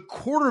 the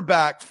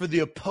quarterback for the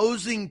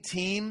opposing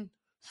team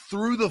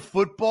threw the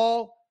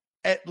football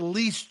at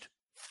least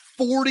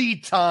 40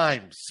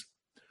 times.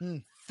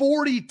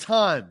 40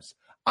 times.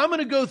 I'm going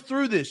to go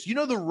through this. You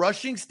know the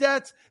rushing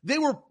stats? There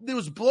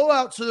was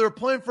blowout, so they were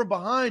playing from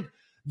behind.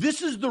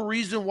 This is the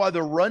reason why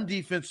the run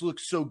defense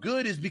looks so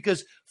good, is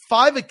because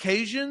 5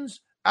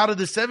 occasions out of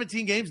the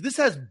 17 games, this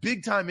has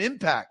big-time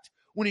impact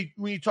when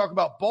you talk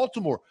about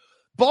Baltimore.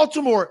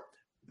 Baltimore,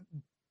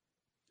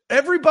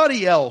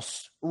 everybody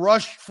else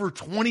rushed for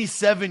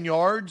 27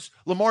 yards.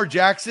 Lamar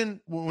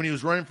Jackson, when he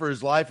was running for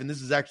his life, and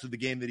this is actually the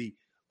game that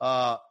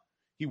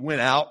he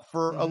went out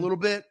for a little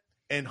bit,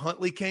 and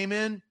Huntley came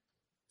in.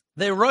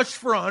 They rushed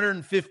for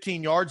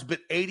 115 yards, but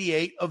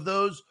 88 of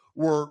those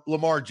were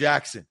Lamar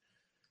Jackson.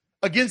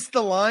 Against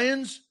the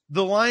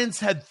Lions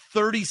had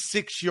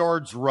 36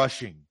 yards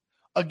rushing.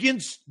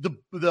 Against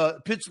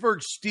the Pittsburgh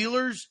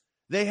Steelers,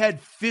 they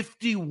had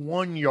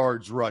 51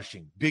 yards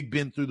rushing. Big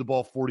Ben threw the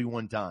ball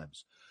 41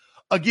 times.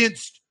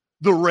 Against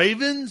the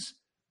Ravens,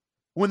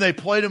 when they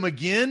played them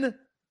again,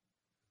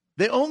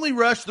 the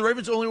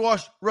Ravens only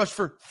rushed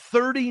for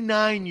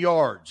 39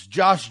 yards.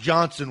 Josh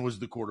Johnson was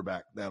the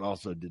quarterback. That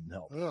also didn't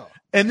help. Oh.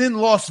 And then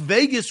Las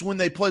Vegas, when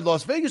they played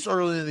Las Vegas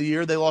early in the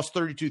year, they lost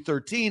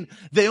 32-13.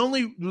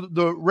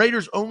 The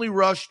Raiders only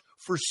rushed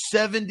for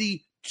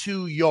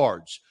 72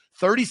 yards,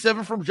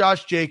 37 from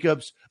Josh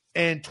Jacobs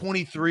and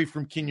 23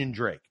 from Kenyon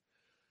Drake.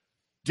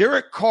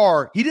 Derrick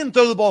Carr, he didn't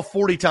throw the ball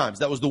 40 times.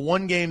 That was the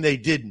one game they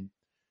didn't.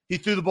 He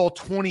threw the ball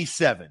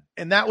 27.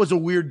 And that was a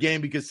weird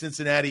game because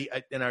Cincinnati,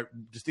 and I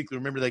distinctly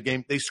remember that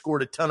game, they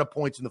scored a ton of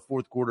points in the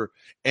fourth quarter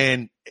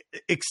and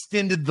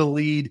extended the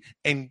lead,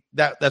 and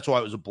that's why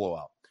it was a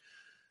blowout.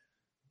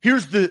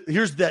 Here's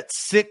that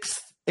 6th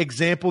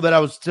example that I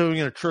was still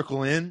going to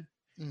trickle in.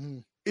 Mm-hmm.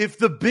 If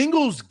the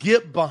Bengals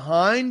get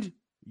behind,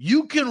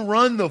 you can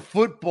run the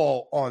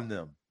football on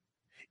them.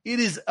 It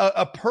is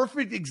a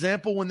perfect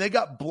example when they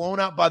got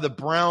blown out by the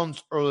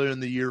Browns earlier in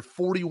the year,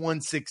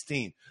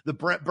 41-16. The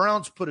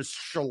Browns put a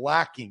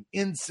shellacking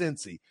in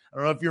Cincy. I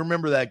don't know if you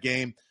remember that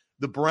game.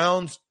 The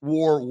Browns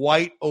wore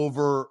white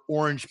over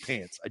orange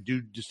pants. I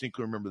do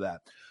distinctly remember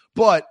that.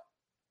 But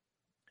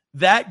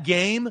that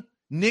game,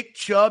 Nick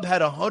Chubb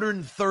had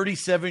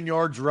 137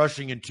 yards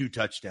rushing and 2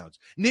 touchdowns.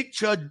 Nick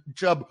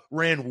Chubb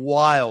ran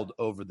wild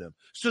over them.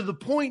 So the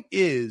point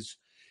is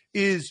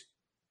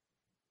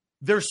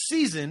their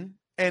season,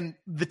 and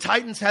the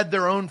Titans had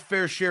their own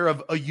fair share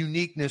of a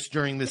uniqueness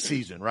during this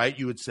season, right?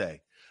 You would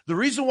say. The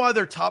reason why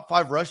they're top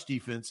 5 rush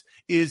defense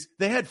is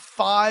they had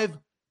 5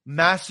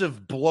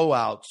 massive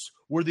blowouts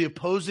where the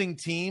opposing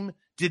team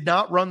did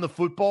not run the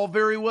football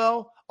very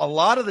well, a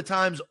lot of the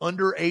times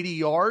under 80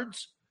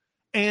 yards,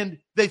 and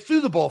they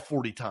threw the ball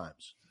 40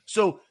 times.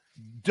 So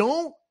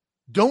don't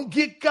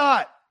get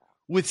got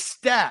with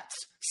stats.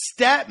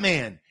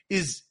 Statman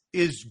is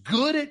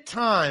good at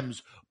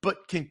times,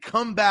 but can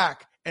come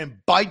back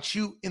and bite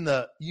you in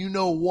the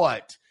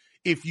you-know-what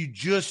if you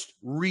just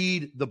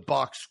read the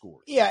box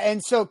scores. Yeah, and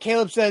so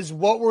Caleb says,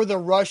 what were the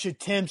rush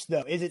attempts,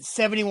 though? Is it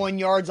 71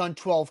 yards on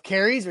 12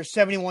 carries or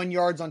 71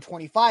 yards on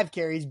 25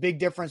 carries? Big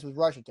difference with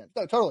rush attempts.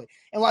 No, totally.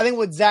 And I think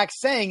what Zach's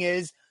saying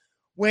is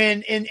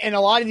when in a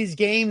lot of these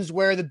games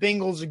where the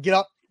Bengals get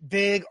up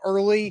big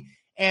early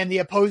and the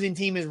opposing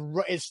team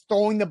is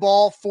throwing the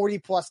ball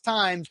 40-plus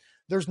times,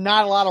 there's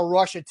not a lot of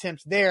rush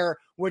attempts there,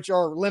 which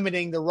are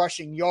limiting the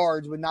rushing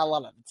yards with not a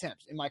lot of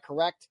attempts. Am I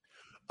correct?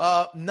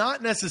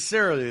 Not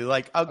necessarily.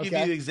 Like, I'll give you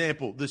an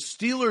example. The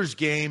Steelers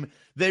game,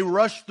 they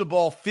rushed the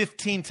ball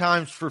 15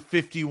 times for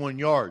 51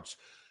 yards.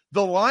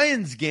 The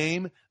Lions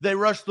game, they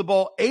rushed the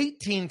ball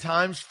 18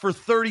 times for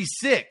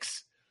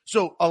 36.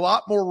 So a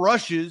lot more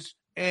rushes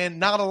and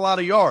not a lot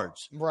of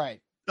yards.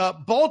 Right.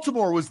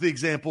 Baltimore was the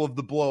example of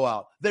the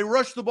blowout. They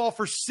rushed the ball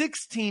for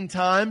 16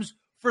 times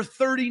for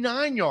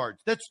 39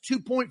 yards. That's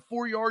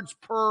 2.4 yards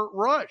per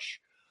rush.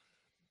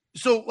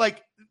 So,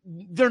 like,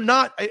 they're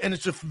not, and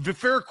it's a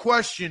fair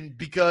question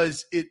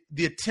because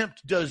the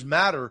attempt does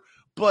matter,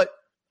 but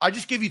I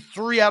just gave you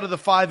 3 out of the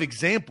 5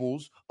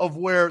 examples of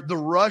where the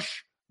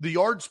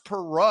yards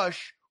per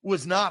rush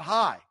was not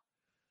high,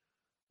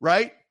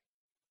 right?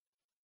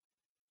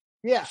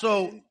 Yeah.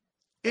 So,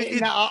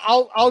 now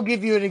I'll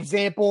give you an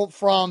example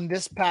from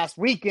this past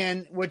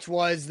weekend, which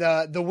was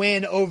the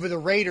win over the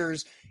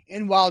Raiders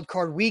in Wild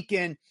Card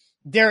Weekend.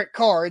 Derrick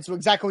Carr, it's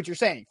exactly what you're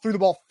saying, threw the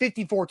ball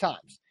 54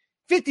 times.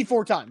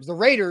 54 times. The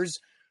Raiders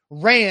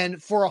ran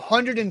for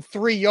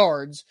 103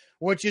 yards,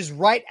 which is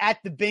right at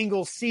the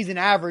Bengals season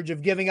average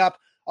of giving up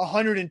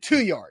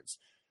 102 yards.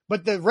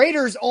 But the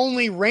Raiders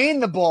only ran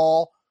the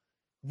ball,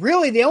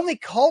 they only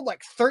called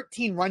like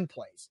 13 run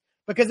plays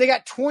because they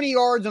got 20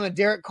 yards on a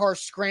Derrick Carr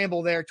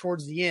scramble there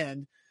towards the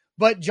end.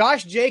 But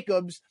Josh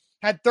Jacobs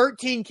had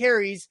 13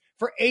 carries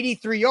for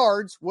 83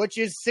 yards, which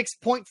is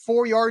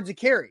 6.4 yards a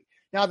carry.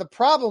 Now, the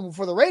problem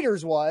for the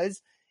Raiders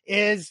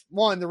is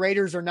one, the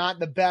Raiders are not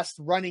the best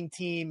running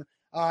team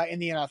in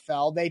the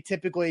NFL. They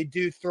typically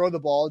do throw the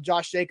ball.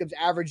 Josh Jacobs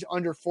averaged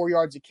under 4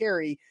 yards a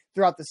carry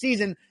throughout the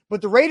season,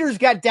 but the Raiders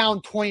got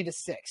down 20-6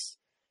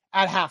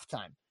 at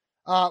halftime.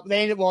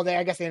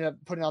 I guess they ended up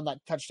putting on that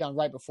touchdown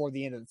right before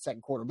the end of the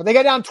second quarter. But they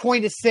got down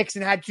 20-6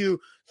 and had to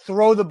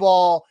throw the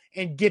ball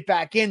and get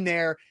back in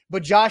there.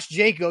 But Josh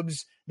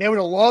Jacobs, they would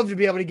have loved to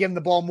be able to give him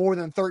the ball more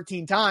than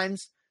 13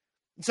 times.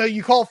 So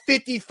you call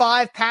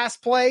 55 pass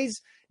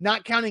plays,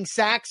 not counting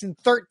sacks, and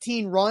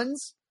 13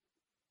 runs?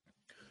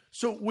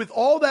 So with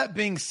all that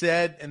being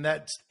said, and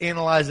that's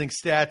analyzing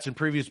stats in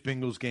previous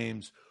Bengals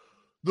games,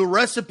 the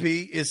recipe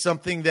is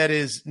something that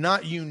is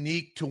not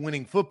unique to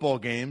winning football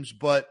games,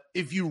 but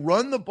if you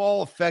run the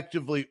ball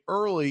effectively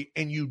early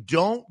and you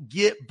don't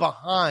get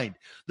behind,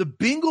 the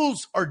Bengals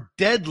are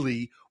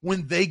deadly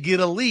when they get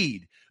a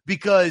lead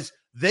because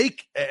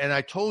and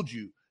I told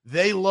you,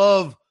 they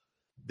love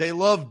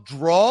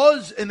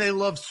draws and they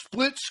love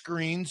split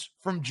screens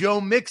from Joe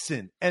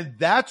Mixon. And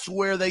that's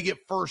where they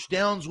get first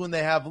downs when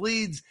they have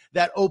leads.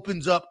 That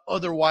opens up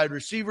other wide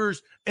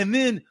receivers. And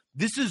then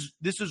this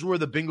is where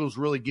the Bengals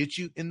really get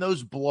you. In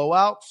those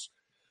blowouts,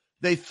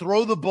 they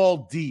throw the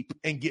ball deep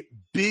and get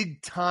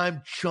big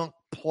time chunk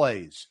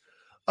plays.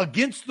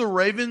 Against the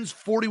Ravens,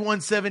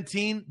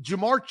 41-17,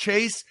 Jamar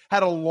Chase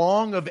had a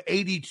long of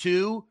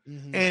 82,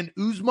 and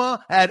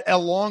Uzma had a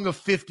long of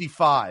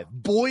 55.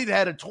 Boyd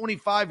had a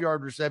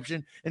 25-yard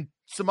reception, and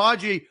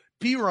Samaje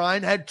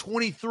Perine had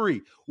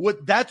 23.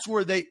 That's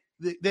where they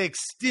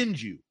extend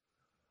you.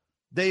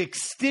 They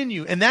extend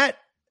you, and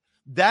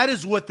that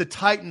is what the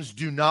Titans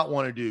do not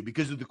want to do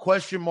because of the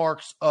question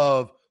marks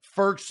of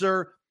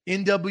Ferkser,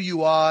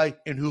 NWI,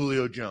 and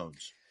Julio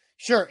Jones.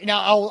 Sure. Now,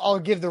 I'll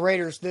give the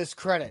Raiders this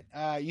credit.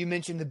 You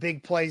mentioned the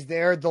big plays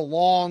there. The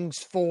longs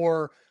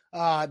for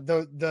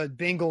the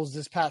Bengals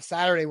this past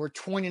Saturday were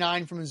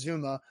 29 from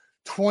Azuma,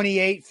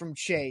 28 from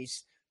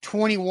Chase,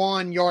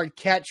 21-yard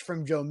catch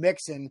from Joe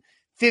Mixon,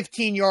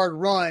 15-yard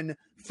run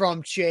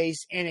from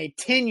Chase, and a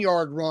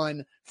 10-yard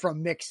run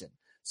from Mixon.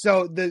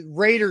 So the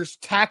Raiders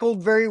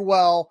tackled very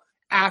well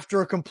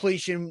after a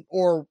completion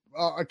or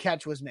a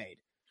catch was made.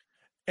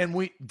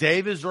 And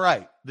Dave is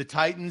right. The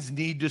Titans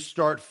need to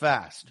start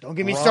fast. Don't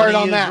get me started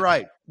on that.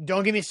 Right.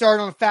 Don't get me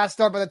started on a fast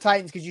start by the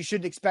Titans because you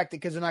shouldn't expect it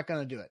because they're not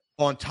going to do it.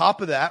 On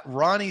top of that,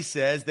 Ronnie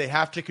says they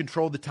have to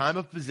control the time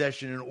of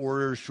possession in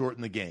order to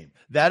shorten the game.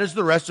 That is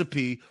the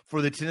recipe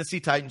for the Tennessee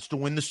Titans to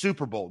win the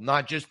Super Bowl,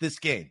 not just this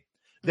game.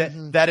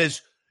 That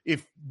is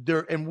if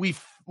they're and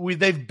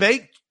they've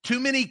baked too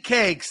many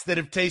cakes that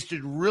have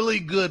tasted really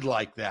good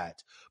like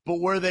that. But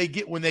when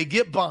they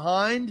get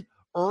behind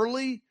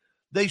early,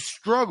 they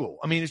struggle.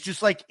 I mean, it's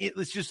just like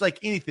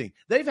anything.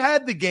 They've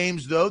had the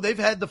games, though. They've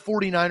had the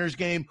 49ers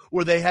game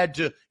where they had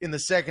to, in the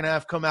second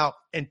half, come out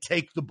and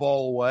take the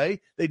ball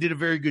away. They did a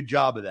very good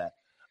job of that.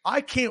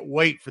 I can't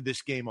wait for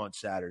this game on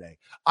Saturday.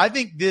 I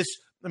think this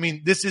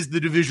is the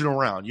divisional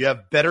round. You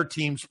have better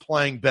teams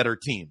playing better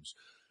teams.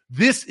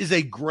 This is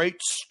a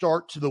great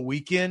start to the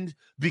weekend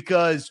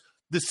because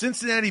the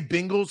Cincinnati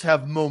Bengals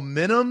have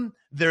momentum.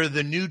 They're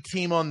the new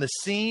team on the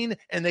scene,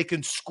 and they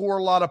can score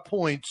a lot of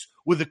points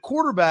with a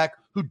quarterback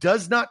who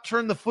does not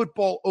turn the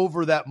football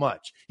over that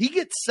much. He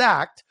gets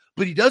sacked,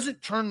 but he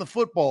doesn't turn the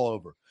football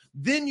over.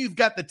 Then you've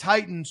got the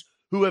Titans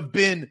who have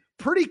been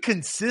pretty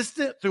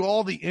consistent through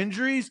all the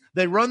injuries.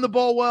 They run the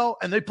ball well,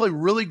 and they play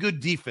really good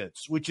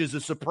defense, which is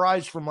a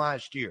surprise from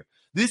last year.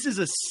 This is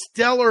a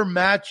stellar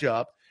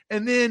matchup.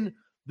 And then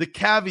the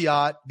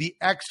caveat, the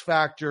X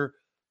factor,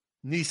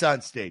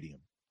 Nissan Stadium.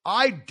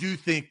 I do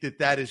think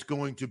that is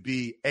going to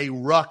be a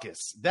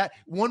ruckus. That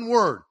one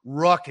word,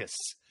 ruckus.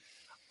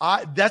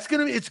 It's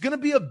going to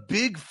be a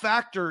big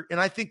factor,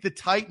 and I think the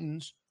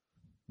Titans,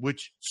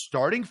 which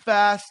starting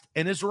fast,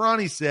 and as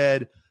Ronnie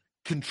said,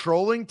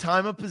 controlling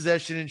time of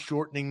possession and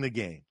shortening the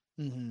game.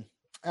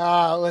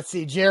 Let's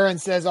see. Jaron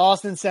says,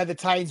 Austin said the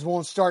Titans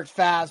won't start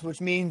fast,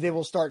 which means they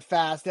will start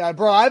fast.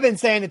 Bro, I've been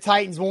saying the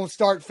Titans won't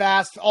start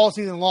fast all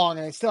season long,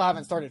 and they still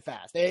haven't started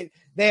fast. They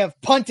have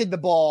punted the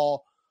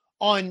ball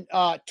on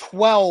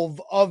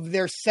 12 of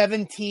their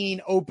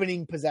 17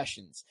 opening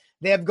possessions.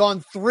 They have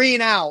gone 3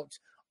 and out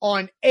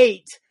on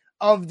 8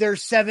 of their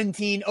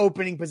 17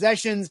 opening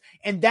possessions,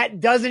 and that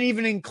doesn't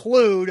even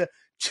include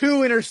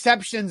 2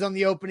 interceptions on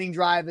the opening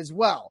drive as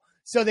well.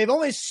 So they've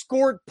only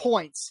scored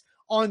points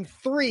on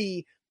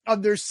 3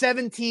 of their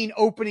 17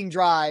 opening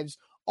drives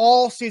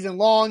all season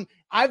long.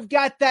 I've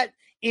got that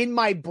in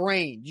my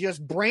brain,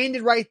 just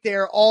branded right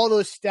there, all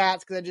those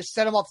stats, because I just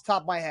said them off the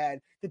top of my head.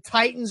 The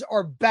Titans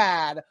are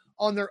bad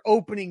on their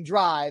opening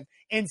drive,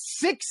 and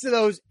 6 of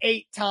those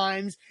 8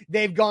 times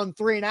they've gone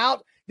 3 and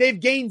out, they've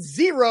gained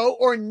 0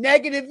 or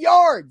negative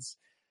yards.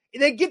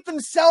 They get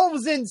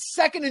themselves in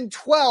 2nd and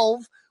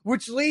 12,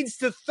 which leads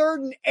to 3rd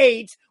and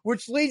 8,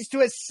 which leads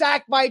to a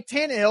sack by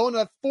Tannehill and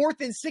a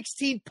 4th and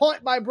 16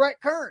 punt by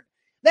Brett Kern.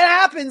 That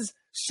happens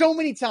so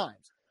many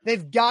times.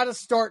 They've got to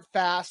start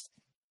fast,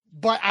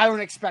 but I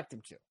don't expect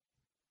them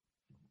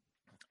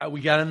to.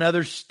 We got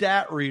another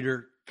stat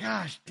reader.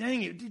 Gosh,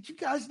 dang it. Did you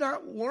guys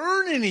not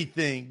learn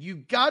anything? You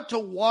got to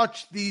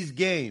watch these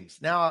games.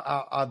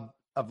 Now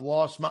I've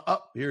lost my –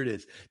 oh, here it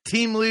is.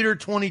 Team Leader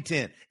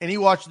 2010. And he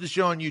watched the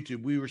show on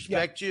YouTube. We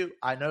respect you.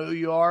 I know who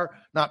you are,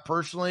 not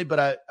personally,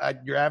 but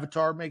your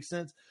avatar makes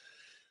sense.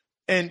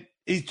 And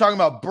he's talking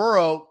about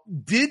Burrow.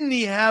 Didn't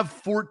he have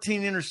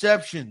 14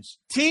 interceptions?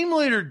 Team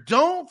leader,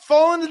 don't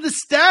fall into the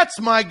stats,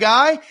 my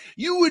guy.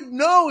 You would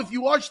know if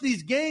you watch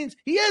these games.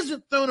 He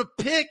hasn't thrown a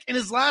pick in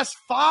his last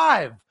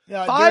five.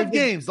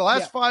 Games. The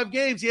last 5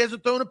 games, he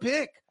hasn't thrown a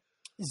pick.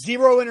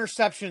 0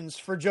 interceptions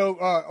for Joe,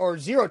 or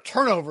 0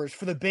 turnovers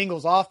for the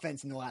Bengals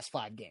offense in the last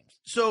 5 games.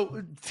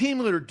 So, team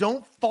leader,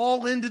 don't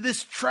fall into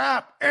this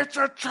trap. It's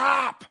a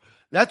trap.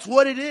 That's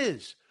what it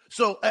is.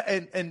 So,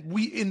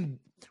 it's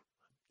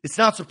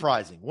not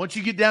surprising. Once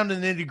you get down to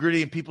the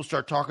nitty-gritty and people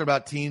start talking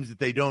about teams that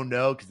they don't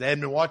know because they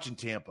haven't been watching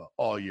Tampa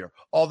all year.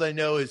 All they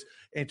know is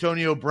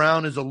Antonio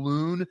Brown is a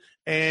loon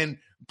and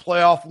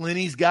playoff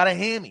Lenny's got a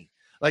hammy.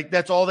 Like,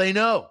 that's all they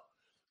know.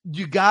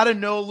 You got to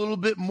know a little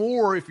bit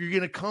more if you're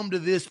going to come to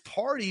this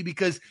party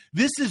because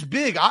this is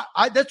big.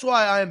 That's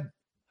why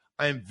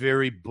I am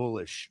very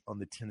bullish on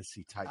the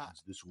Tennessee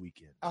Titans this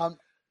weekend.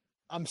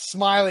 I'm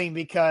smiling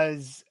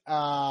because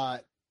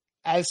as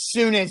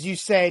soon as you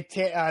say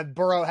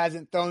Burrow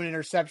hasn't thrown an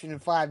interception in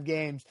 5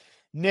 games,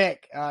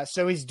 Nick,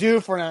 so he's due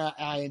for an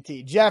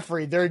INT.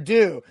 Jeffrey, they're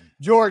due.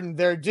 Jordan,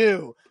 they're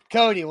due.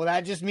 Cody, well,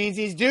 that just means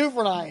he's due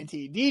for an INT.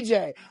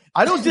 DJ,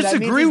 I don't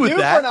disagree with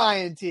that. For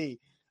an INT.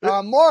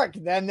 Mark,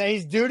 then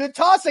he's due to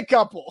toss a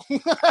couple.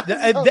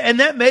 And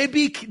that may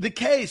be the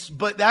case,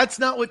 but that's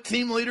not what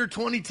team leader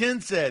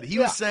 2010 said. He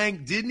was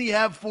saying, didn't he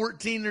have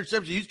 14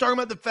 interceptions? He's talking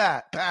about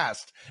the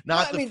past,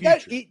 not the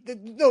future.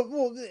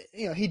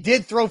 He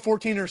did throw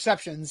 14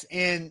 interceptions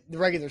in the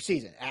regular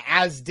season,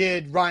 as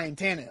did Ryan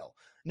Tannehill.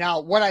 Now,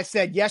 what I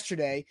said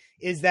yesterday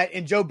is that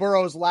in Joe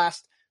Burrow's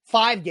last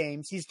 5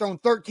 games, he's thrown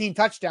 13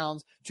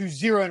 touchdowns to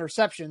 0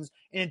 interceptions.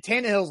 And in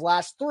Tannehill's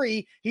last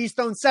 3, he's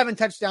thrown 7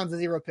 touchdowns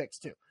and 0 picks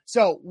too.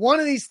 So one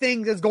of these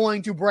things is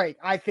going to break,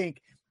 I think,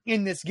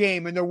 in this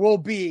game. And there will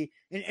be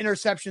an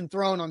interception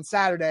thrown on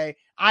Saturday.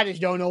 I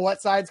just don't know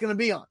what side it's going to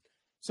be on.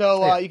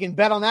 So you can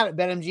bet on that at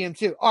BetMGM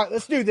too. All right,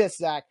 let's do this,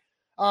 Zach.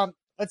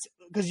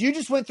 Because you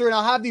just went through, and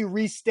I'll have you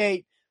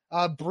restate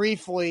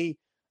briefly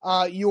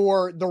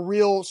the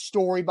real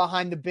story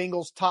behind the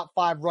Bengals' top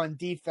 5 run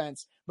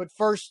defense. But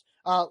first,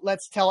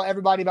 let's tell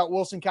everybody about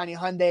Wilson County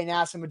Hyundai and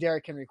ask them a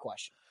Derrick Henry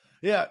question.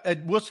 Yeah,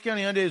 at Wilson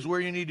County Hyundai is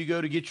where you need to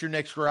go to get your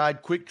next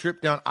ride. Quick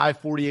trip down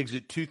I-40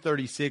 exit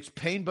 236.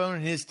 Painbone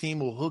and his team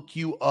will hook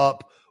you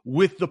up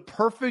with the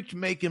perfect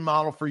make and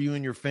model for you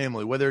and your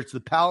family, whether it's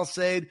the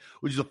Palisade,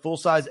 which is a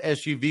full-size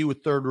SUV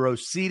with third-row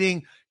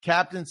seating,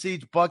 captain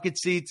seats, bucket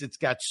seats. It's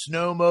got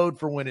snow mode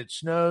for when it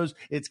snows.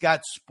 It's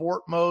got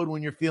sport mode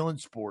when you're feeling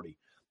sporty.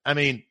 I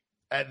mean,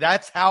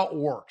 that's how it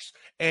works.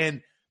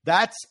 And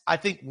that's, I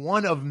think,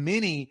 one of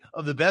many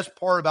of the best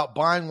part about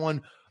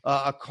buying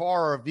a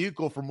car or a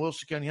vehicle from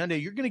Wilson County Hyundai.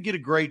 You're going to get a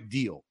great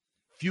deal.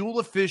 Fuel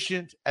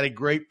efficient at a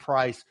great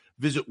price.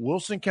 Visit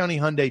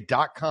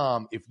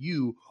WilsonCountyHyundai.com if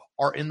you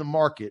are in the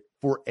market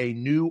for a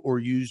new or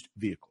used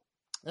vehicle.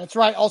 That's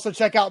right. Also,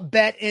 check out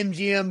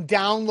BetMGM.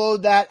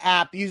 Download that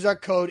app. Use our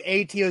code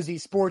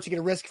ATOZ Sports. You get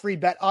a risk-free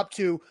bet up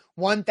to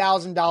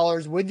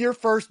 $1,000 with your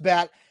first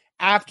bet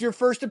after your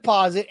first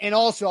deposit. And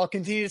also, I'll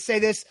continue to say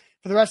this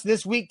for the rest of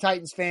this week,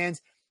 Titans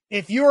fans.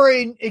 If you're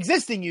an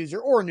existing user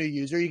or a new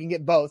user, you can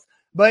get both.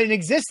 But an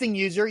existing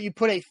user, you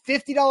put a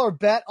 $50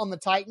 bet on the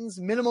Titans,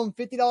 minimum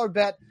 $50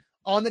 bet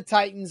on the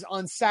Titans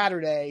on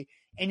Saturday,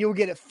 and you'll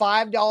get a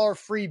 $5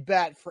 free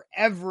bet for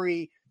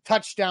every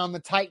touchdown the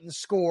Titans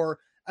score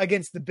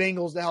against the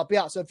Bengals to help you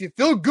out. So if you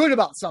feel good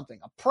about something,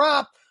 a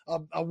prop,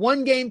 a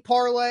one-game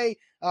parlay,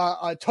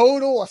 a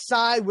total, a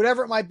side,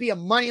 whatever it might be, a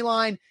money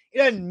line, it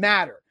doesn't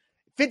matter.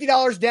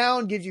 $50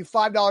 down gives you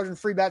 $5 in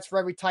free bets for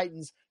every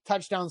Titans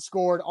touchdown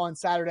scored on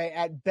Saturday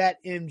at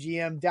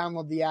BetMGM.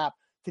 Download the app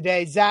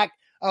today. Zach,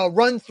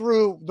 run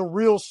through the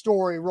real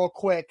story real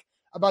quick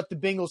about the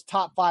Bengals'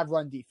 top 5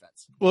 run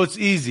defense. Well, it's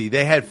easy.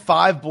 They had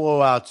 5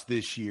 blowouts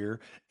this year,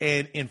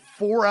 and in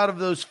 4 out of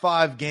those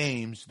 5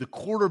 games, the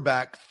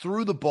quarterback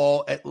threw the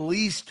ball at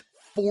least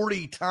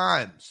 40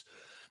 times.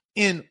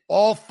 In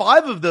all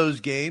 5 of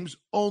those games,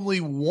 only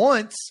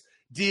once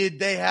did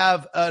they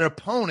have an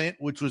opponent,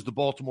 which was the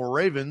Baltimore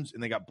Ravens,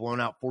 and they got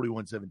blown out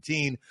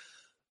 41-17,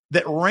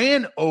 that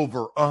ran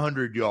over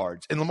 100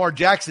 yards. And Lamar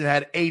Jackson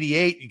had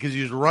 88 because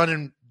he was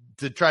running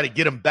to try to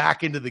get them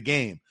back into the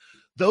game.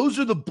 Those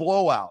are the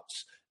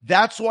blowouts.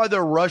 That's why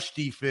their rush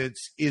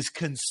defense is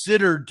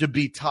considered to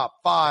be top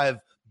 5,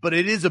 but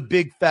it is a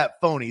big fat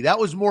phony. That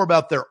was more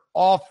about their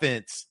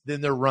offense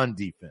than their run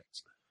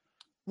defense.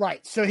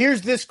 Right. So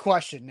here's this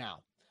question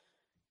now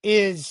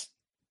is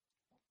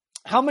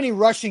how many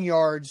rushing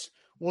yards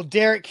will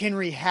Derrick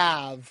Henry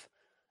have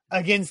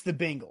against the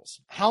Bengals?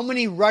 How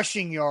many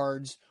rushing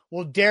yards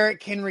will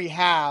Derrick Henry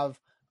have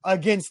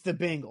against the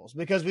Bengals?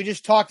 Because we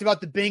just talked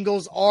about the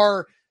Bengals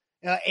are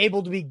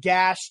able to be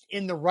gashed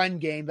in the run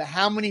game, but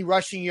how many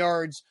rushing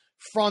yards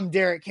from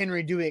Derrick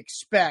Henry do we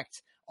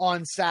expect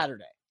on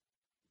Saturday?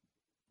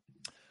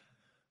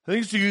 I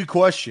think it's a good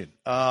question.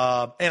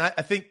 And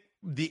I think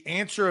the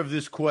answer of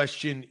this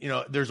question,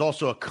 there's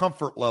also a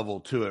comfort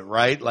level to it,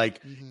 right? Like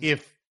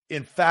if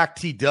in fact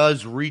he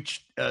does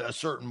reach a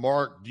certain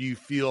mark, do you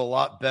feel a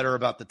lot better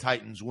about the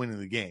Titans winning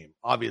the game?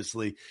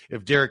 Obviously,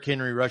 if Derrick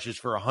Henry rushes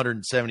for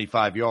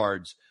 175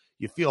 yards,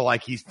 you feel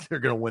like they're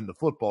going to win the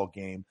football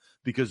game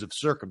because of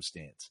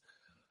circumstance.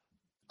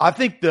 I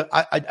think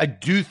I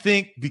do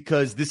think,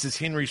 because this is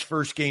Henry's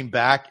first game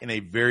back in a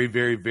very,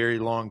 very, very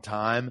long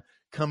time,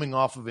 coming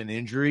off of an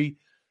injury,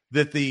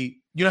 that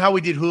you know how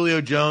we did Julio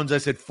Jones? I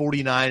said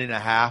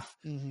 49.5.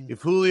 Mm-hmm.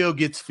 If Julio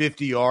gets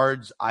 50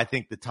 yards, I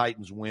think the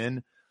Titans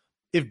win.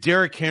 If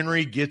Derrick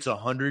Henry gets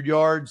 100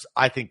 yards,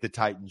 I think the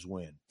Titans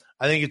win.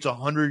 I think it's a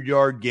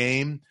 100-yard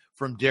game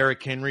from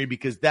Derrick Henry,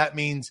 because that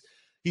means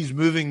he's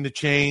moving the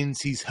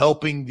chains, he's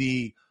helping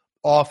the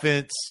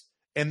offense,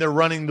 and they're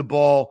running the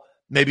ball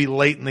maybe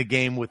late in the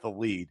game with a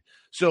lead.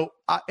 So,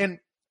 I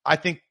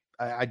think,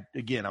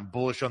 again, I'm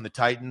bullish on the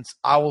Titans.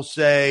 I will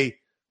say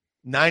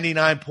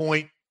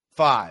 99.5.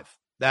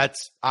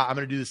 I'm going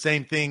to do the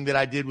same thing that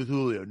I did with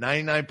Julio.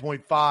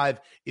 99.5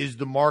 is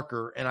the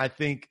marker, and I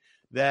think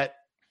that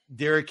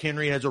Derrick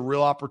Henry has a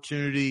real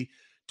opportunity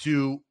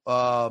to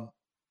go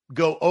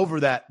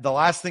over that. The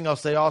last thing I'll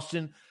say,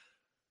 Austin,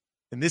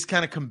 and this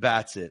kind of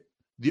combats it,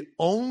 the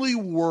only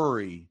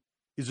worry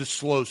is a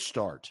slow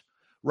start,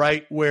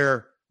 right?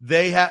 Where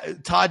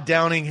Todd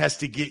Downing has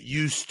to get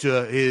used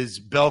to his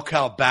bell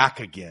cow back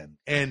again.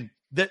 And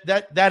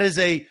that is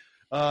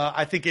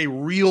I think a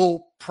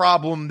real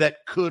problem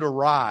that could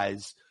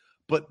arise,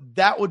 but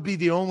that would be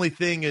the only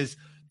thing, is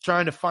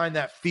trying to find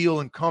that feel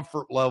and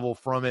comfort level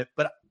from it.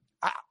 But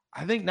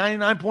I think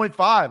 99.5.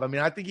 I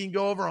mean, I think he can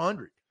go over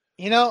 100.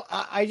 You know,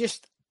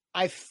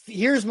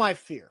 here's my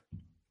fear.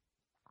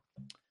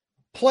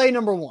 Play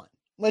number one.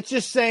 Let's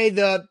just say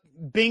the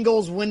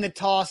Bengals win the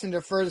toss and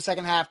defer the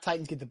second half.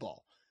 Titans get the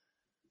ball.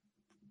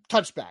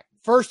 Touchback.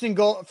 First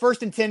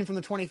and 10 from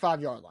the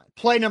 25-yard line.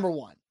 Play number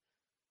one.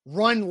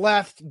 Run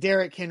left,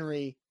 Derrick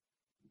Henry,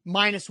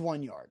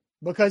 -1 yard,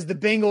 because the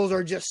Bengals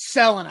are just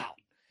selling out.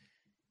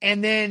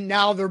 And then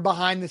now they're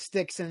behind the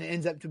sticks, and it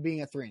ends up to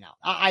being a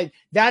 3-and-out.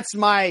 That's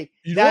my.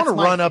 You don't want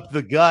to run up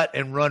the gut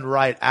and run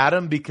right at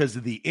them because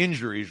of the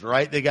injuries,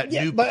 right? They got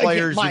new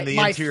players in the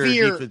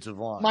interior defensive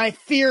line. My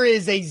fear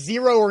is a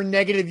 0 or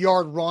negative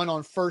yard run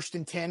on 1st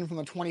and 10 from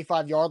the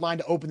 25-yard line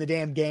to open the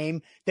damn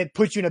game that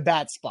puts you in a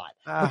bad spot,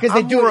 because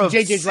they do it.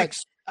 JJ's like.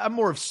 I'm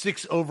more of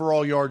 6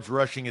 overall yards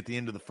rushing at the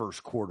end of the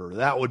first quarter.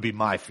 That would be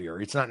my fear.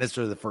 It's not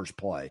necessarily the first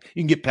play.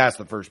 You can get past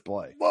the first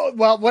play.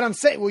 Well, what I'm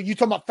saying, you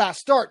talking about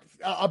fast start.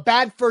 A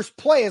bad first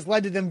play has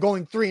led to them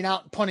going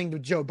 3-and-out and punting to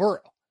Joe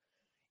Burrow.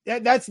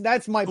 That's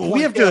my point.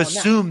 We have to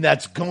assume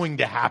that's going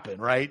to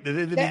happen, right?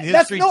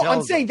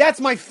 I'm saying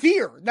that's my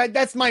fear.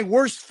 That's my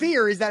worst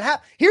fear, is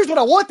that here's what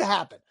I want to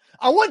happen.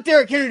 I want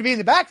Derrick Henry to be in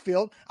the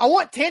backfield. I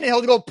want Tannehill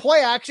to go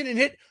play action and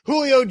hit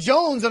Julio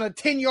Jones on a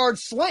 10-yard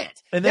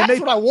slant. And that's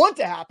what I want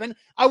to happen.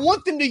 I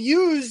want them to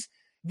use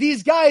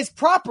these guys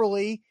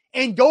properly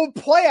and go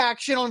play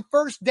action on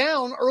first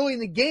down early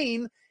in the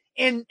game,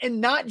 and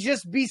not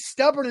just be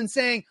stubborn and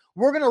saying,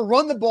 we're going to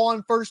run the ball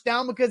on first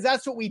down because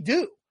that's what we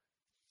do.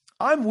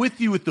 I'm with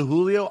you with the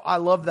Julio. I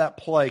love that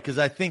play because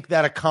I think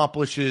that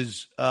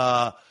accomplishes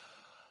a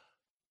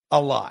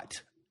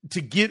lot. To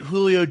get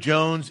Julio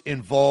Jones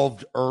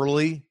involved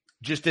early,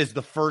 just as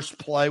the first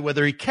play,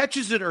 whether he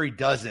catches it or he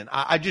doesn't,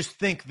 I just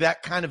think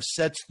that kind of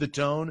sets the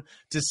tone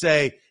to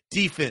say,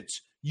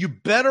 defense, you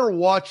better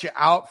watch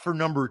out for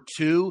number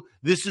 2.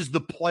 This is the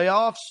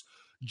playoffs,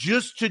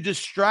 just to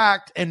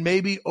distract and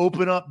maybe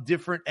open up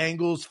different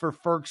angles for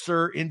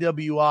Ferkser,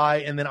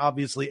 NWI, and then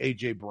obviously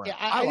A.J. Brown. Yeah,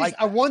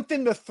 I want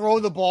them to throw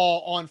the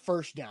ball on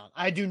first down.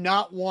 I do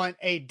not want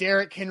a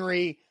Derrick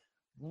Henry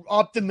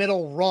up the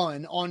middle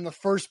run on the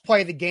first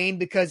play of the game,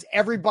 because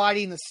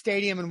everybody in the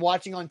stadium and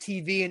watching on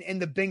TV and in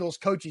the Bengals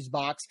coaches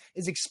box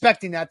is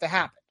expecting that to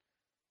happen.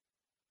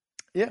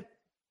 Yeah.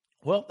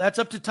 Well, that's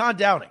up to Todd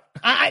Downing.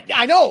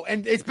 I know.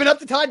 And it's been up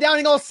to Todd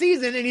Downing all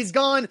season, and he's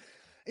gone,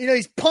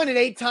 he's punted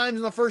 8 times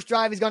in the first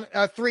drive. He's gone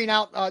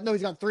 3-and-out.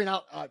 He's gone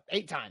 3-and-out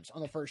 8 times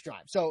on the first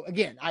drive. So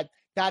again,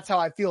 that's how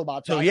I feel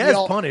about that. So he has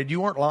punted.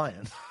 You weren't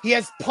lying. He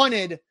has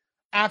punted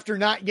after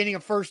not getting a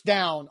first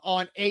down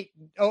on 8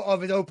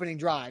 of his opening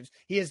drives.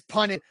 He has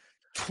punted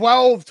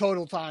 12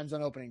 total times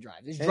on opening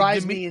drives. It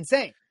drives me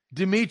insane.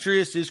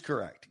 Demetrius is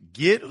correct.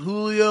 Get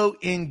Julio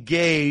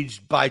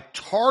engaged by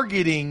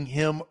targeting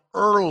him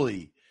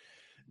early.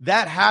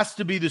 That has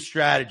to be the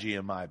strategy,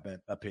 in my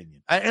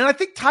opinion. And I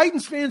think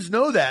Titans fans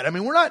know that.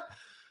 We're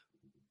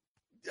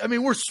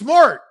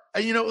smart.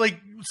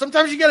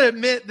 Sometimes you got to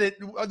admit that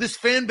this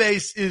fan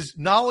base is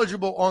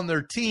knowledgeable on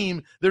their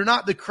team. They're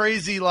not the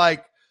crazy,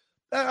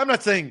 I'm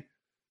not saying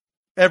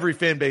every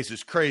fan base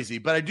is crazy,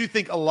 but I do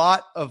think a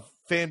lot of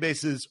fan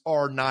bases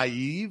are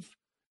naive,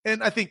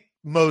 and I think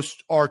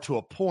most are to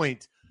a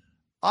point.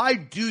 I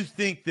do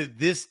think that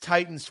this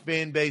Titans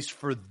fan base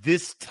for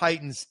this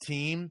Titans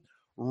team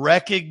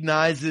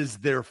recognizes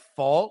their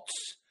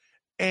faults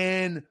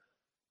and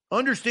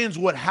understands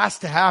what has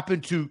to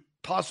happen to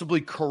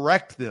possibly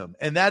correct them,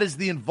 and that is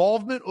the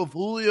involvement of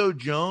Julio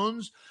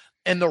Jones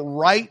and the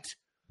right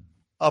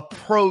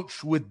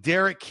approach with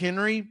Derrick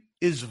Henry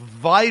is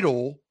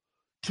vital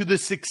to the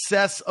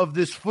success of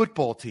this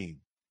football team.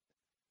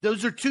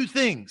 Those are two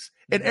things.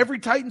 And every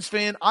Titans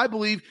fan, I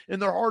believe,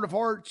 in their heart of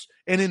hearts,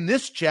 and in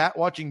this chat,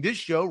 watching this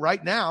show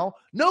right now,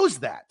 knows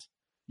that.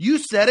 You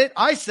said it.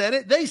 I said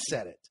it. They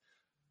said it.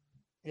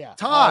 Yeah.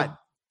 Todd,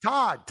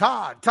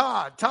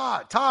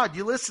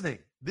 you listening?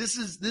 This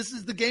is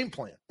the game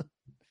plan.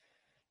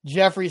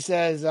 Jeffrey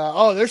says,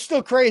 they're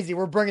still crazy.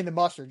 We're bringing the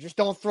mustard. Just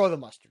don't throw the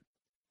mustard.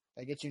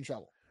 That gets you in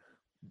trouble.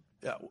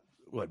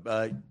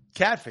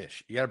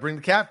 Catfish. You got to bring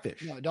the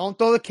catfish. No, don't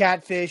throw the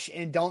catfish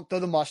and don't throw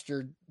the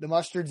mustard. The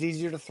mustard's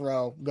easier to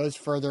throw, goes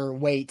further.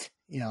 Weight,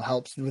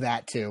 helps with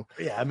that too.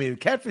 Yeah, I mean,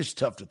 catfish is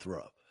tough to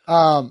throw.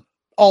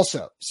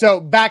 Also, so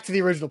back to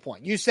the original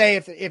point. You say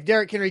if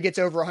Derrick Henry gets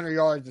over 100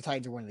 yards, the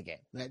Titans are winning the game.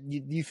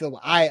 You feel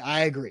I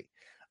agree.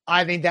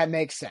 I think that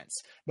makes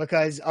sense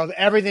because of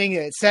everything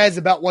it says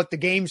about what the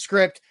game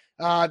script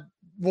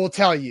will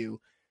tell you.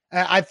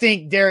 I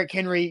think Derrick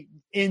Henry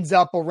ends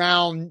up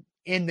around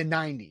in the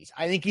 90s.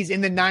 I think he's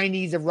in the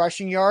 90s of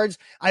rushing yards.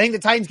 I think the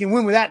Titans can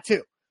win with that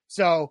too.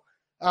 So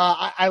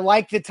I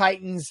like the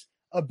Titans'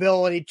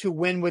 ability to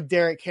win with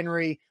Derrick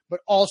Henry, but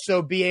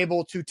also be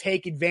able to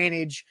take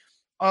advantage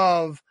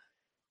of,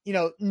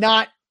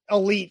 not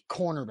elite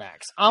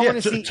cornerbacks. I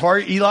want to see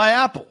target Eli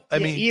Apple.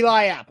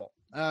 Eli Apple.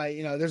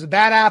 There's a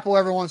bad apple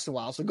every once in a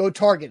while, so go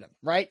target him,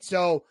 right?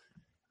 So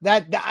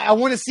that I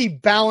want to see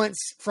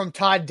balance from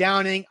Todd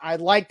Downing. I'd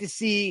like to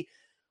see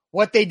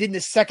what they did in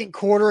the second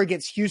quarter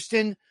against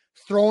Houston,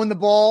 throwing the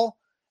ball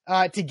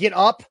to get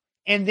up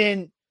and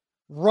then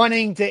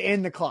running to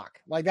end the clock.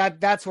 Like that.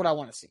 That's what I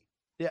want to see.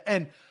 Yeah,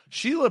 and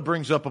Sheila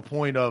brings up a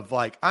point of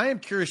I am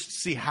curious to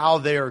see how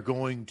they are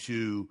going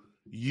to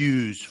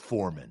use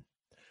Foreman.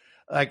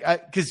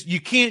 Because you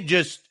can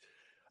just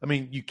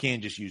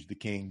use the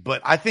king,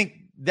 but I think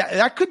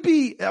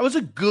that was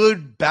a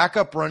good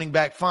backup running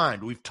back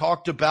find. We've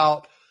talked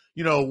about,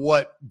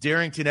 what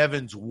Darrington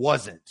Evans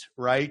wasn't,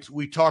 right?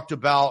 We talked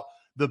about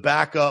the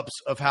backups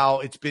of how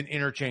it's been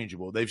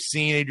interchangeable. They've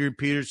seen Adrian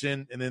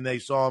Peterson and then they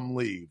saw him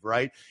leave,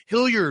 right?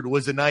 Hilliard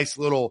was a nice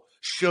little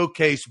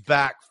showcase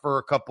back for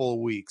a couple of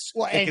weeks.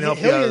 Well, and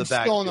Hilliard's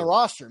still on the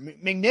roster.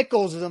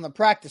 McNichols is on the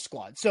practice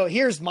squad. So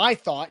here's my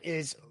thought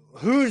is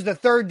who's the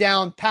third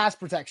down pass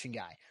protection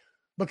guy?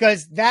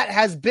 Because that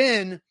has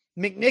been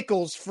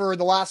McNichols for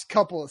the last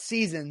couple of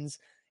seasons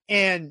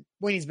and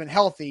when he's been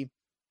healthy.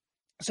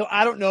 So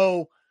I don't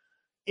know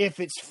if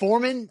it's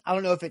Foreman. I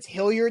don't know if it's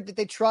Hilliard that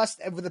they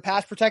trust with the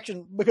pass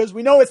protection because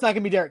we know it's not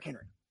going to be Derrick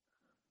Henry.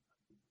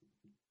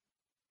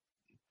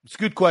 It's a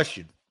good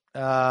question.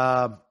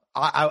 I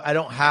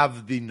don't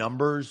have the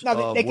numbers of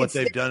what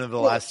they've done in the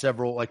last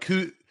several,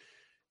 because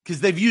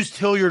they've used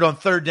Hilliard on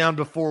third down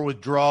before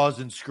with draws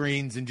and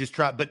screens and just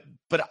try, but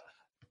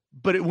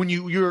when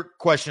your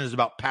question is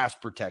about pass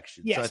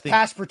protection. Yes, so I think,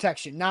 pass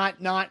protection,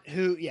 not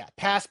who. Yeah,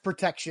 pass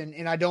protection,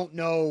 and I don't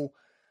know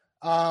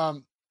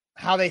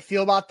how they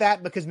feel about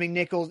that because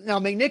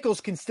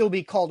McNichols can still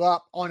be called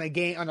up on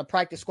a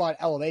practice squad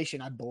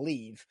elevation, I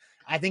believe.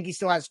 I think he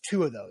still has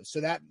 2 of those,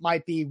 so that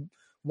might be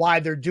why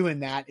they're doing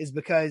that is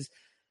because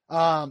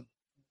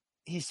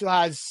he still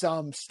has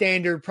some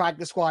standard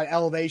practice squad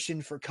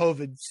elevation for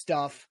COVID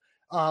stuff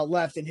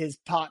left in his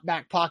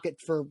back pocket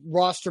for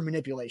roster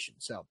manipulation.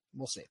 So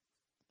we'll see.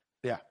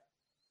 Yeah.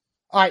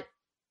 All right.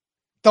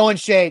 Throwing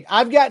shade.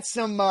 I've got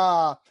some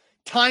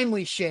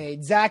timely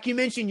shade. Zach, you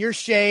mentioned your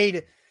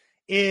shade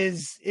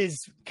is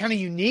kind of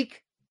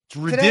unique. It's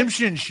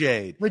redemption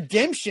shade.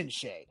 Redemption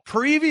shade.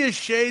 Previous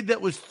shade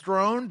that was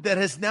thrown that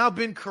has now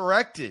been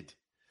corrected.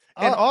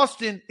 And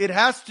Austin, it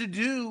has to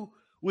do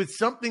with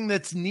something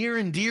that's near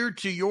and dear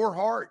to your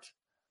heart.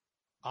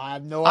 I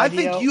have no idea.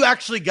 I think you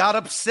actually got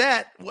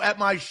upset at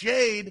my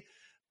shade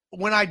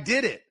when I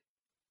did it.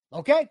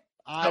 Okay.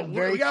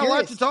 We got a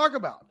lot to talk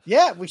about.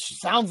 Yeah,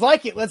 sounds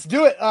like it. Let's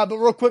do it. But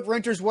real quick,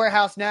 Renters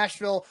Warehouse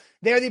Nashville.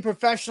 They're the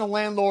professional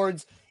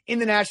landlords in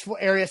the Nashville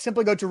area.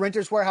 Simply go to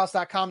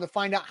renterswarehouse.com to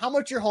find out how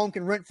much your home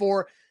can rent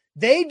for.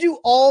 They do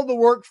all the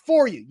work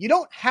for you. You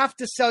don't have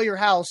to sell your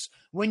house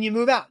when you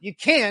move out. You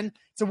can.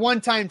 It's a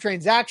one-time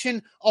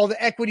transaction. All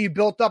the equity you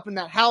built up in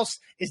that house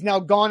is now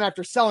gone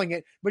after selling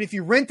it. But if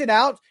you rent it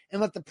out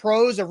and let the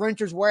pros of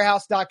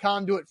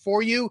renterswarehouse.com do it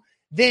for you,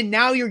 then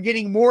now you're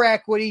getting more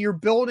equity. You're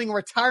building a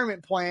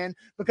retirement plan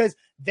because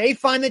they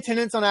find the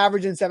tenants on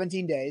average in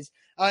 17 days.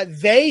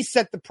 They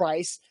set the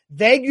price.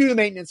 They do the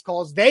maintenance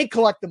calls. They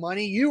collect the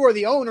money. You are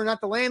the owner, not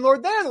the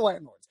landlord. They're the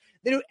landlords.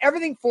 They do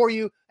everything for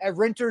you at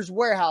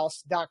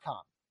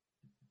renterswarehouse.com.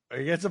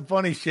 You get some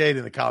funny shade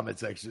in the comment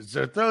section.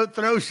 So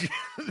throw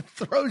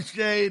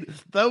shade,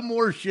 throw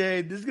more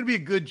shade. This is going to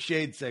be a good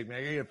shade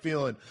segment. I get a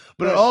feeling.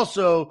 But it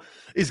also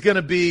is going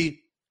to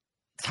be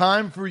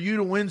time for you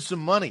to win some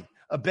money.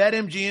 A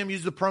BetMGM,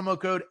 use the promo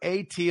code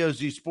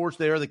ATOZ Sports.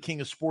 They are the king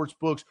of sports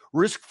books.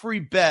 Risk-free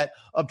bet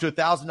up to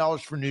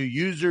 $1,000 for new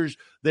users.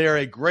 They are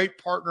a great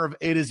partner of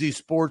A to Z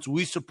Sports.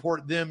 We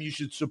support them. You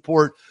should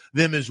support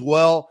them as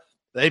well.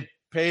 They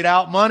paid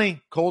out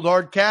money, cold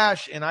hard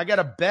cash, and I got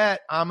a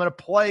bet I'm going to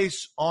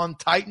place on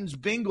Titans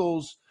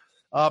Bengals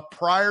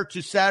prior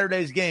to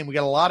Saturday's game. We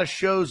got a lot of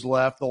shows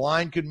left. The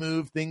line could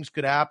move. Things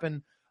could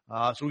happen.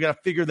 So we got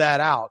to figure that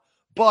out.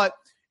 But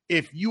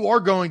if you are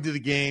going to the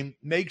game,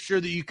 make sure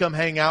that you come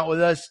hang out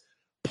with us.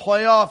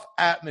 Playoff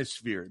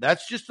atmosphere.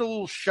 That's just a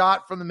little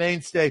shot from the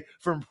mainstay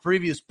from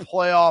previous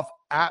playoff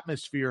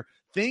atmosphere.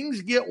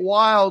 Things get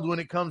wild when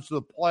it comes to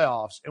the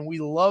playoffs, and we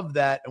love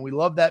that. And we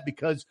love that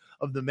because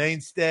of the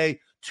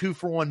mainstay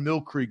 2-for-1 Mill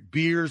Creek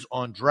beers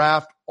on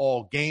draft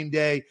all game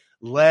day.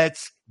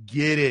 Let's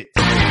get it.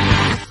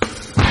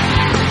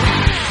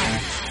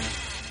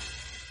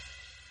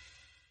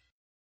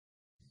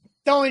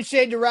 Throwing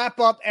shade to wrap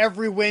up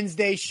every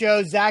Wednesday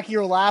show. Zach,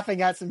 you're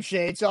laughing at some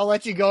shade, so I'll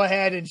let you go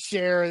ahead and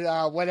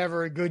share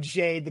whatever good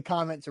shade the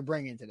comments are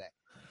bringing today.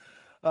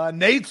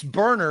 Nate's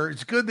burner.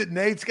 It's good that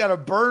Nate's got a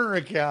burner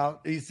account.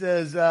 He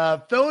says,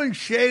 throwing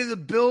shade at the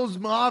Bills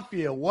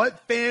Mafia. What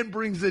fan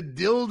brings a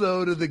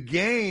dildo to the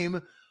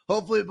game?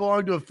 Hopefully it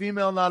belonged to a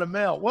female, not a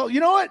male. Well, you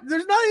know what?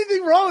 There's not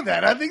anything wrong with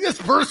that. I think that's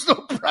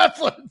personal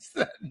preference,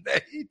 that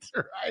Nate,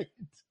 right?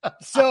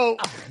 So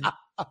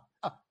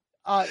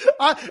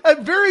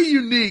I'm very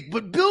unique,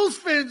 but Bills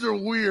fans are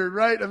weird,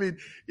 right? I mean,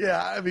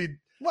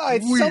 well,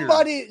 it's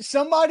weird.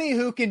 somebody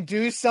who can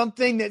do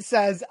something that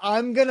says,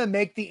 I'm going to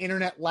make the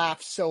internet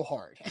laugh so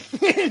hard.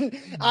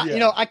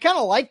 I kind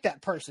of like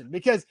that person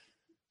because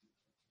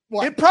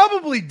it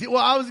probably did.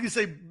 Well, I was going to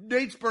say,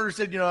 Nate's burner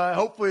said,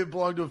 hopefully it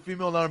belonged to a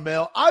female, not a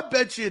male. I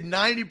bet you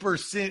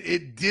 90%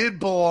 it did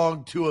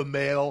belong to a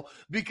male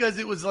because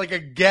it was like a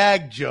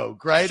gag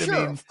joke, right? Sure, I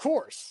mean, of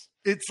course.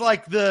 It's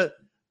like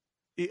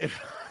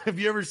have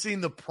you ever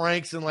seen the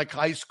pranks in like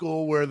high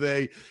school where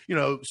they,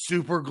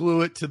 super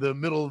glue it to the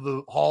middle of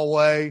the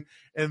hallway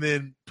and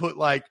then put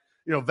like,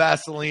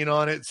 Vaseline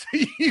on it so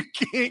you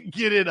can't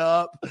get it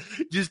up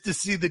just to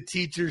see the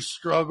teachers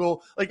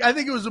struggle? Like, I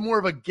think it was more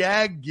of a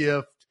gag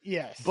gift.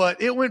 Yes.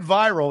 But it went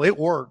viral. It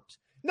worked.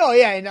 No,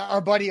 yeah, and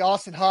our buddy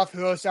Austin Huff,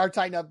 who hosts our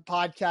Tighten Up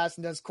podcast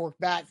and does Cork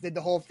Bats, did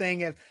the whole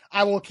thing of,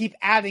 I will keep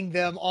adding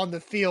them on the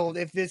field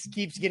if this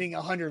keeps getting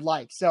 100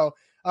 likes. So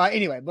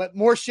anyway, but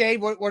more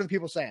shade. What are the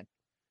people saying?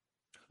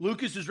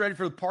 Lucas is ready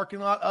for the parking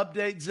lot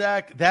update,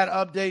 Zach. That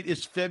update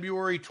is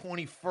February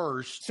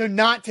 21st. So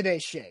not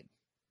today's shade.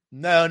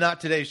 No,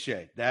 not today's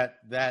shade.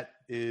 That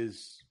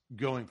is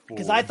going forward.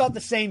 Because I thought the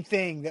same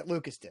thing that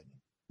Lucas did.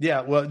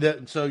 Yeah, well,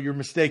 so you're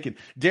mistaken.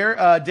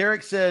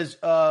 Derrick says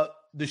the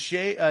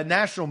shade,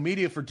 national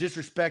media for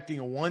disrespecting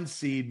a 1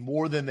 seed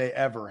more than they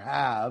ever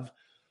have.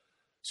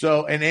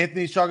 So, and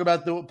Anthony's talking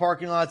about the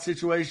parking lot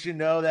situation.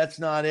 No, that's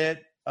not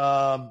it.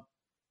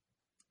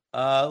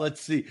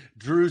 Let's see.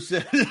 Drew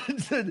said,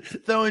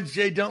 throwing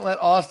shade, don't let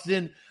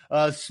Austin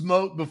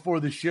smoke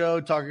before the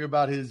show, talking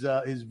about his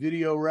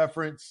video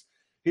reference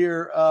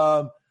here.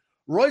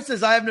 Roy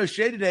says, I have no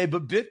shade today,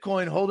 but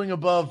Bitcoin holding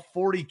above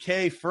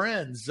 40K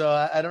friends.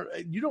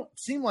 You don't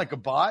seem like a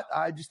bot.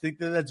 I just think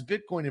that's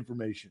Bitcoin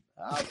information.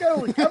 I've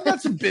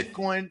got some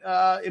Bitcoin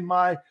in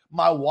my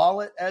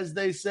wallet, as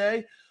they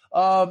say.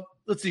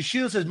 Let's see.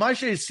 Sheila says, my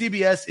shade is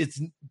CBS.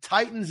 It's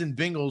Titans and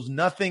Bengals,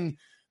 nothing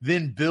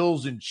then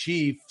Bills and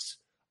Chiefs.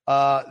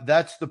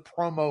 That's the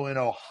promo in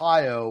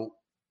Ohio.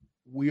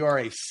 We are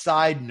a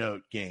side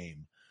note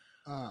game.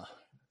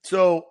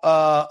 So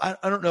I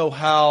don't know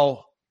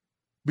how,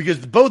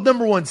 because both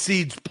number 1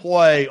 seeds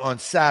play on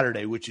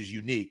Saturday, which is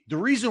unique. The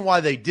reason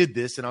why they did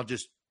this, and I'll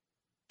just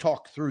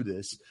talk through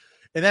this,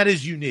 and that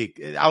is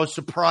unique. I was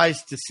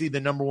surprised to see the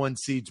number 1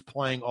 seeds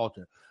playing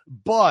alternate,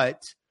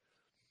 but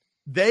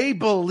they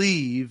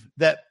believe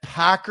that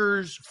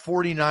Packers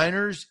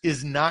 49ers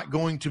is not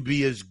going to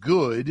be as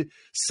good.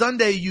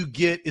 Sunday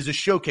is a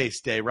showcase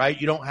day, right?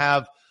 You don't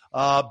have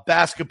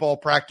basketball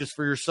practice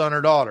for your son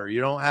or daughter.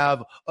 You don't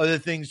have other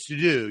things to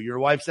do. Your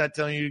wife's not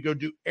telling you to go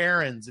do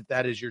errands if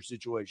that is your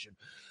situation.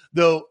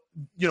 Though,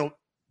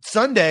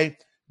 Sunday,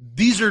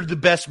 these are the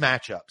best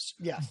matchups.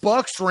 Yes.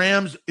 Bucks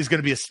Rams is going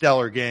to be a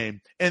stellar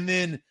game. And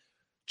then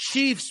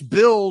Chiefs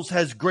Bills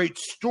has great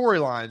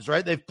storylines,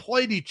 right? They've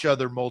played each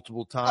other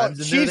multiple times.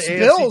 And Chiefs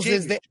Bills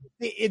this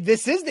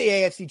is the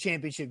AFC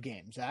Championship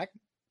game, Zach.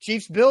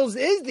 Chiefs Bills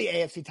is the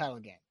AFC title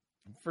game.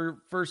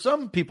 For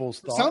some people's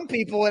thought. Some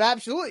people, it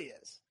absolutely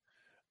is.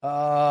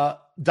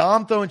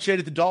 Dom throwing shade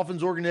at the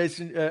Dolphins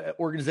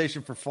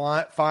organization for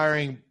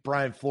firing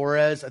Brian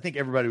Flores. I think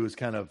everybody was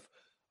kind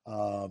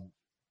of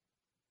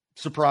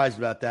surprised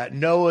about that.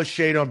 Noah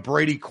shade on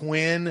Brady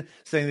Quinn,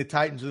 saying the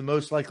Titans are the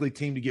most likely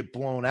team to get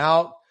blown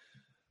out.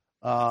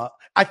 I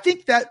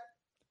think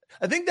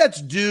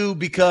that's due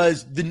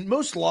because the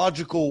most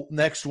logical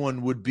next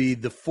one would be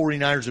the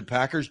 49ers and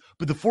Packers.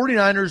 But the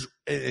 49ers,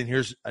 and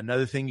here's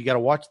another thing you got to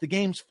watch the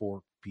games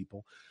for,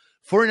 people.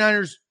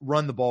 49ers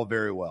run the ball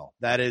very well.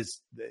 That is,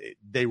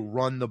 they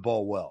run the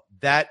ball well.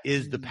 That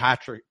is the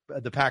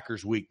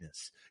Packers'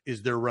 weakness,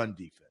 is their run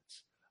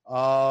defense.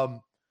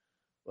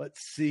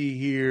 Let's see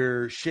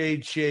here.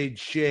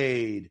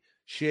 Shade.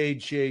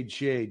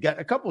 Got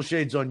a couple of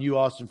shades on you,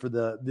 Austin, for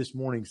this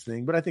morning's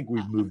thing, but I think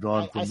we've moved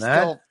on from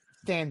that. Still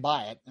stand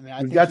by it. I mean,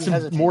 we've got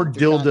some more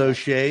dildo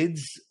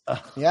shades.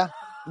 Yeah.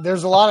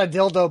 There's a lot of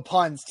dildo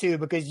puns too,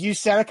 because you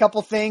said a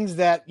couple things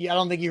that I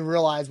don't think you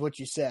realize what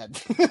you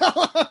said.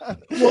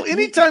 Well,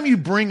 anytime you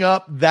bring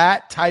up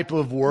that type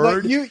of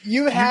word, but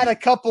you had a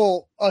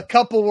couple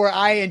where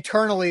I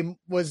internally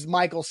was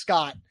Michael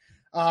Scott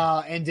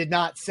and did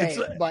not say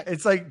it. But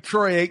it's like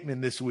Troy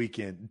Aikman this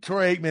weekend.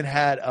 Troy Aikman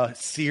had a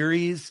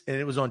series, and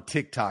it was on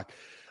TikTok,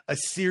 a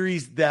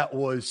series that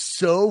was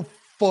so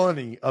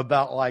funny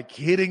about like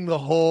hitting the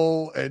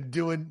hole and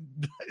doing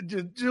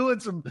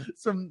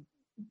some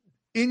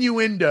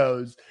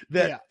innuendos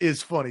that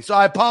is funny. So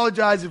I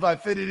apologize if I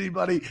offended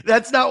anybody.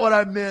 That's not what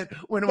I meant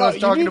when I was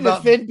talking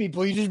about. You didn't offend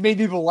people. You just made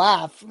people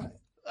laugh.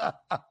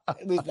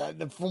 At least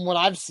from what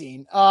I've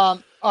seen. All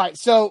right.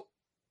 So,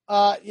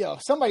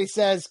 somebody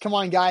says, come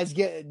on, guys,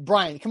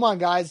 Brian, come on,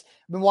 guys.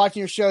 I've been watching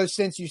your show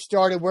since you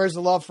started. Where's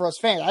the love for us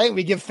fans? I think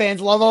we give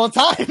fans love all the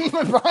time,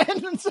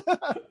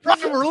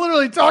 Brian, we're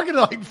literally talking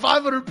to like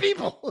 500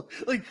 people.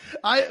 Like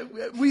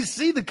we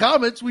see the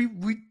comments. We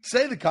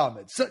say the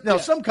comments.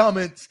 Some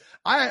comments,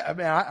 I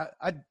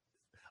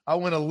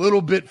went a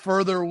little bit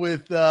further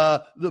with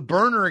the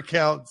burner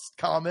accounts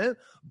comment,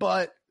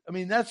 but I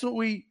mean, that's what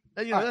we,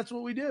 that's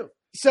what we do.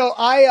 So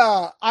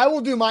I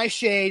will do my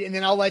shade, and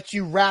then I'll let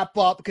you wrap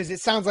up, because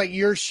it sounds like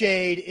your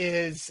shade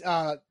is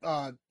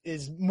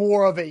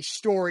more of a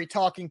story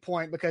talking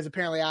point, because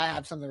apparently I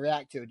have something to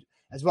react to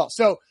as well.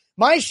 So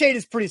my shade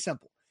is pretty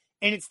simple,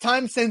 and it's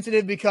time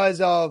sensitive because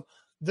of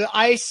the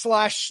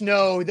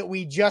ice/snow that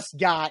we just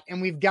got,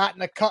 and we've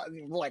gotten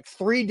like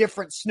 3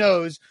 different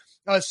snows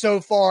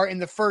so far in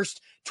the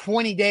first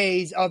 20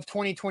 days of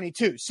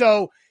 2022.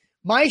 So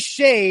my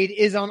shade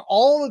is on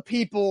all the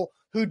people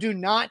who do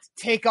not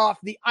take off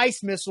the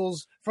ice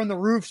missiles from the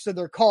roofs of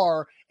their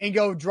car and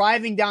go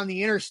driving down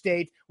the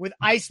interstate with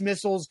ice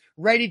missiles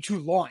ready to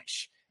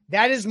launch.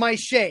 That is my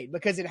shade,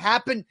 because it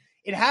happened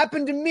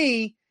to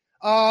me,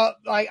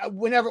 like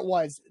whenever it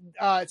was,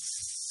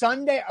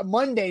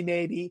 Monday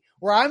maybe,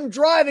 where I'm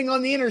driving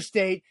on the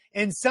interstate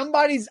and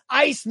somebody's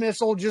ice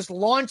missile just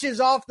launches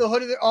off the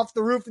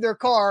roof of their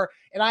car,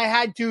 and I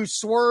had to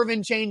swerve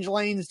and change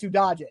lanes to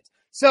dodge it.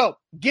 So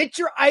get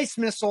your ice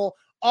missile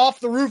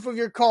off the roof of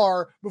your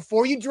car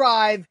before you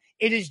drive.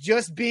 It is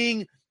just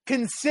being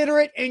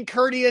considerate and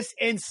courteous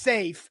and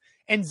safe.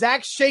 And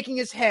Zach's shaking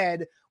his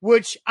head,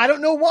 which I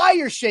don't know why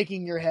you're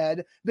shaking your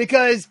head,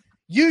 because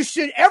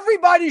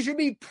everybody should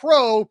be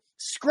pro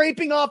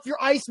scraping off your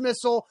ice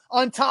missile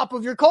on top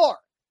of your car.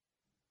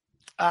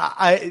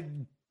 I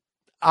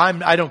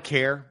don't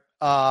care.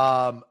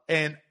 And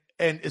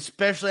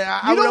especially,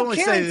 I would only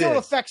say this. It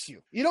affects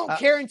you. You don't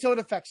care until it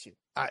affects you.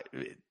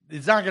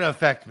 It's not going to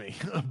affect me,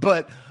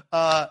 but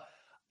I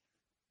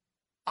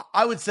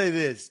would say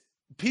this.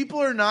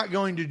 People are not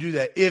going to do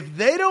that. If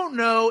they don't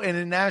know, and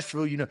in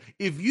Nashville,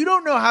 if you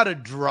don't know how to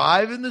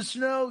drive in the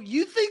snow,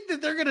 you think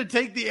that they're going to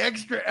take the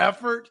extra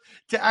effort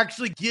to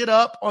actually get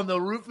up on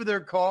the roof of their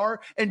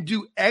car and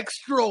do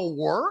extra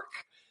work?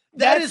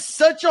 That is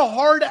such a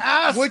hard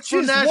ask, which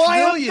is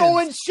why I'm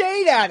throwing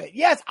shade at it.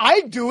 Yes,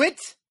 I do it.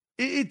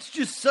 It's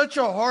just such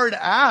a hard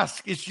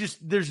ask. It's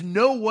just, there's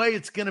no way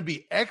it's going to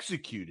be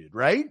executed,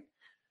 right?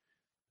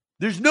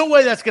 There's no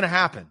way that's going to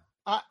happen.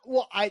 I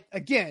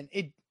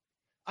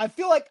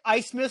feel like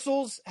ice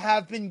missiles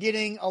have been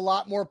getting a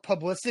lot more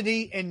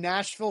publicity in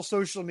Nashville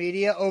social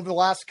media over the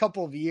last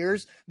couple of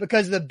years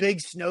because of the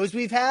big snows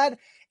we've had.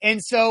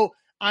 And so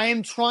I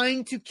am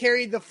trying to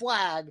carry the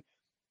flag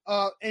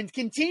and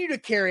continue to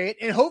carry it,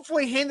 and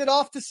hopefully hand it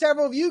off to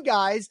several of you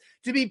guys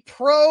to be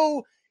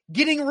pro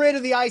getting rid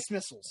of the ice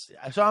missiles.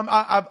 So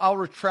I'll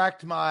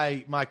retract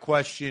my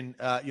question.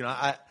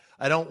 I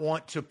don't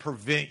want to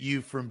prevent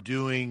you from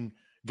doing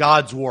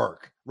God's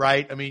work,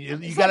 right? I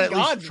mean, you got to at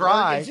least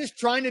try. It's just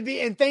trying to be,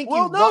 and thank you.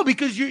 Well, no,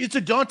 because it's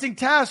a daunting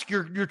task.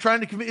 You're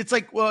trying to commit. It's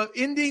like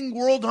ending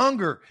world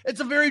hunger. It's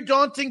a very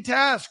daunting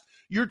task.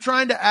 You're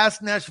trying to ask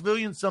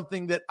Nashvillians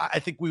something that I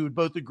think we would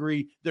both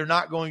agree they're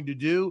not going to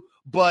do,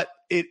 but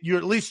you're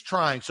at least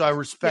trying. So I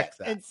respect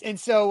that. And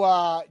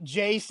so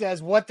Jay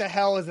says, what the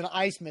hell is an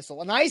ice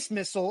missile? An ice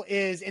missile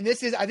is, and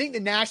this is, I think the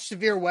Nash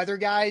Severe Weather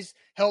guys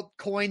helped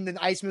coin the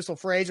ice missile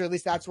phrase, or at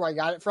least that's where I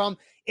got it from.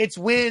 It's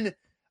when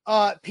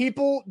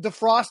people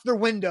defrost their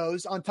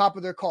windows on top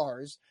of their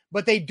cars,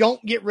 but they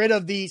don't get rid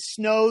of the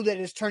snow that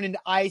is turned into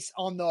ice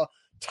on the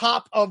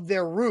top of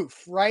their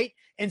roof, right?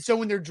 And so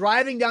when they're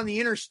driving down the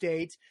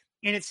interstate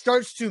and it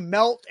starts to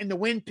melt and the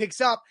wind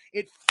picks up,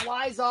 it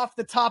flies off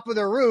the top of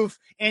their roof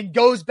and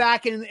goes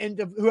back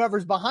into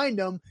whoever's behind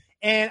them.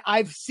 And I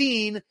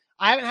haven't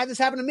had this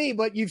happen to me,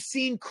 but you've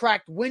seen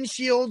cracked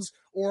windshields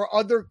or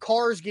other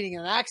cars getting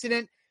in an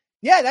accident.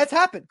 Yeah, that's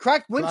happened.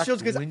 Cracked windshields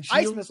because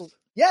ice missiles.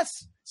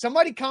 Yes.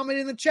 Somebody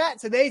commented in the chat,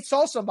 said they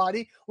saw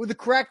somebody with a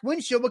cracked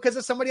windshield because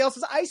of somebody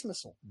else's ice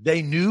missile.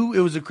 They knew it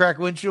was a cracked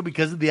windshield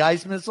because of the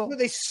ice missile? No,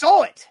 they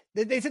saw it.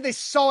 They said they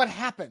saw it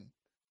happen.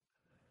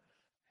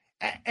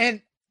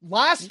 And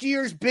last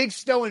year's big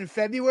snow in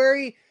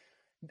February,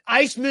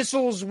 ice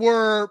missiles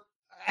were,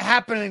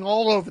 happening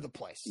all over the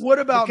place. What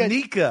about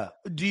Nika?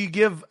 Do you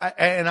give,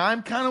 and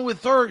I'm kind of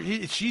with her,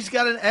 she's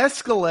got an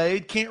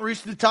Escalade, can't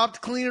reach the top to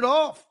clean it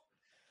off.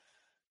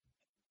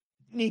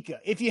 Nika,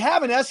 if you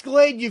have an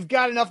Escalade, you've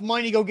got enough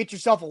money to go get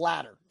yourself a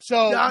ladder.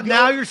 So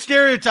now you're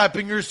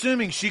stereotyping. You're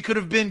assuming she could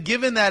have been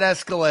given that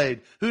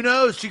Escalade. Who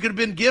knows? She could have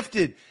been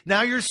gifted.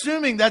 Now you're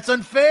assuming that's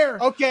unfair.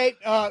 Okay,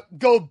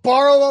 go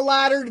borrow a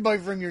ladder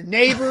from your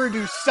neighbor.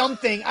 Do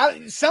something.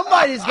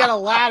 Somebody's got a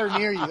ladder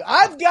near you.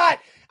 I've got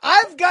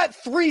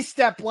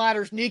 3-step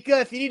ladders,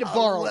 Nika, if you need to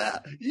borrow it.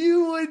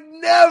 You would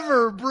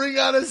never bring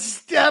out a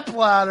step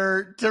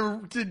ladder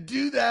to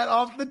do that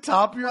off the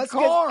top of your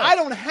car. I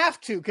don't have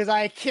to because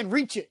I can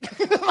reach it.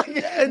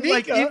 And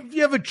Nika, if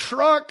you have a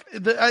truck,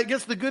 I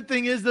guess the good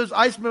thing is those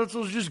ice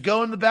missiles just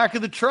go in the back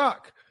of the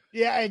truck.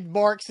 Yeah, and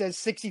Mark says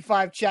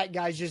 65 chat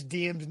guys just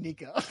DM'd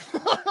Nika.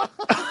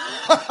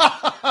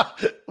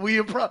 We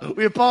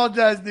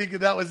apologize, Nika.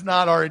 That was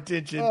not our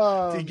intention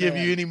to give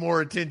you any more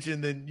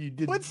attention than you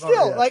did. But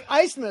still, like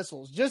ice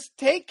missiles, just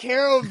take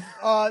care of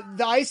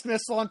the ice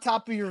missile on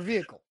top of your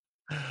vehicle.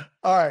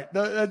 All right,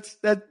 no,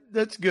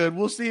 that's good.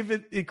 We'll see if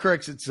it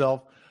corrects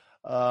itself.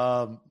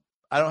 I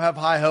don't have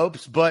high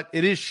hopes, but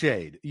it is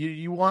shade.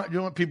 You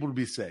want people to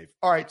be safe.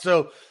 All right,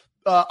 so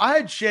I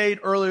had shade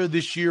earlier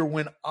this year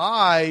when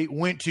I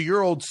went to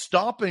your old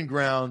stomping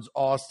grounds,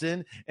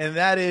 Austin, and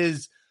that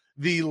is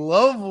the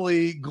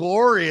lovely,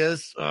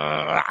 glorious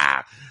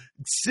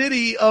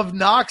city of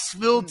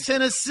Knoxville,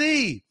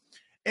 Tennessee.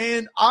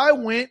 And I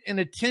went and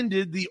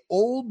attended the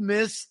Ole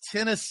Miss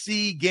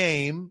Tennessee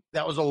game.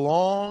 That was a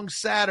long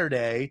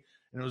Saturday,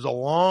 and it was a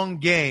long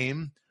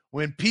game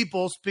when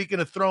people, speaking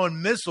of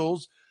throwing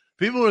missiles,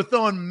 people were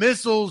throwing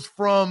missiles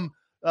from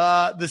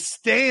the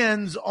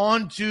stands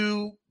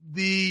onto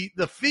the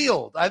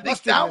field. I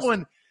think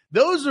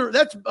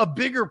that's a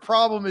bigger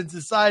problem in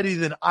society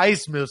than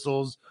ice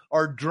missiles.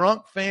 Are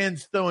drunk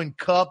fans throwing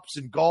cups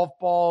and golf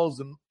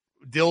balls and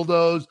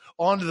dildos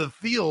onto the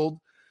field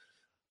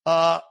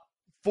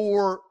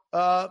for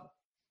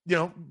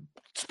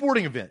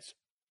sporting events.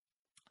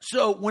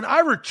 So when I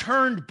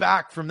returned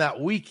back from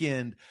that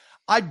weekend,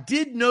 I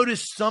did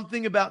notice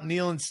something about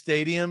Neyland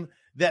Stadium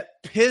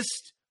that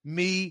pissed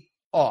me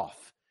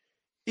off.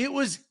 It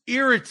was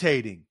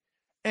irritating.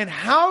 And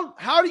how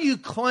do you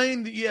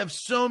claim that you have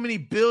so many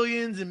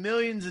billions and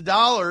millions of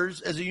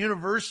dollars as a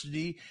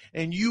university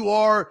and you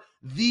are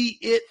the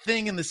it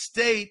thing in the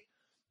state,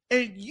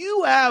 and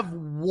you have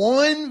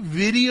one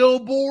video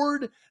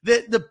board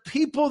that the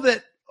people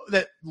that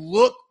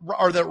look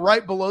or that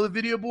right below the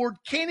video board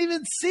can't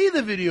even see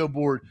the video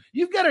board?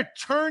 You've got to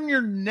turn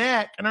your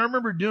neck. And I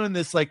remember doing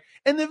this,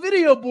 and the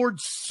video board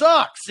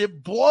sucks.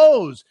 It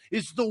blows.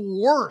 It's the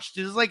worst.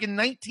 It was like in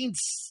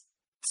 1970.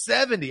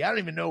 I don't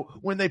even know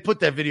when they put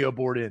that video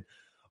board in,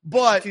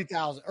 but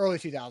 2000, early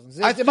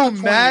 2000s.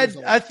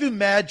 I threw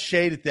mad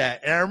shade at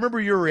that, and I remember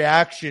your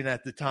reaction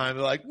at the time.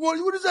 Like, what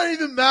does that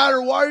even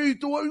matter? Why are you?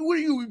 What are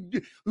you?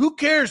 Who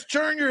cares?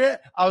 Turn your head.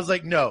 I was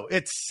like, no,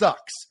 it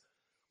sucks.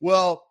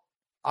 Well,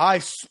 I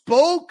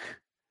spoke,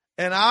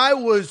 and I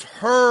was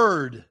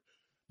heard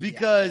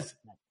because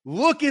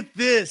look at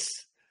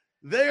this.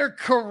 They're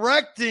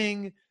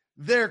correcting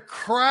their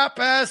crap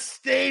ass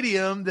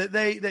stadium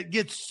that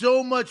gets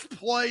so much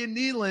play in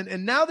Neyland,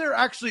 and now they're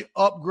actually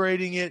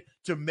upgrading it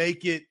to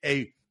make it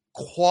a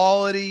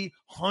quality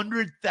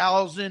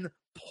 100,000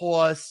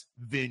 plus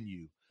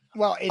venue.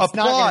 Well, it's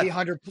not going to be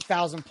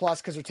 100,000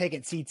 plus because they're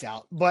taking seats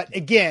out. But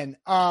again,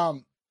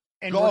 and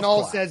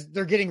Ronald says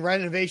they're getting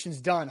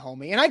renovations done,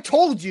 homie. And I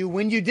told you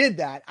when you did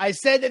that, I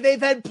said that they've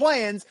had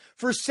plans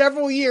for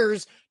several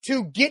years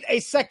to get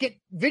a second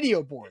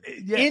video board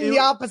in the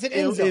opposite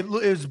end zone. It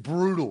was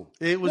brutal.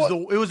 It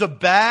was a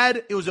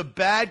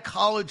bad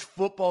college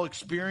football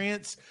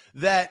experience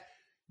that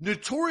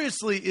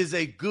notoriously is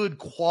a good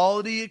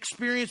quality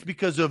experience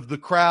because of the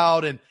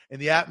crowd and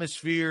the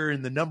atmosphere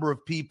and the number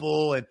of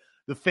people and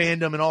the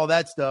fandom and all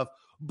that stuff.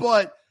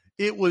 But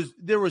there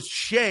was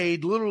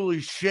shade, literally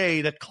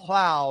shade, a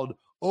cloud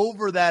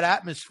over that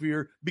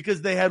atmosphere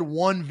because they had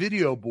one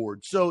video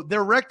board. So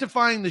they're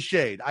rectifying the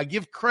shade. I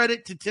give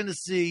credit to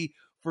Tennessee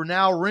for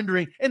now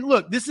rendering. And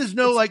look, this is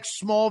no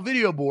small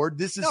video board.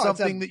 This is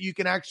something that you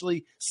can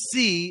actually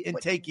see and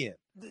take in.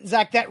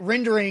 Zach, that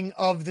rendering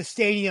of the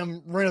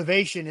stadium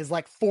renovation is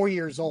 4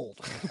 years old.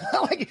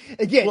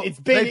 It's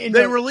been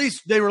they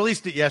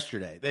released it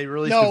yesterday. They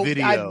released the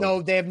video.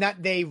 No, they have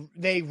not. They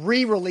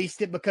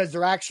re-released it because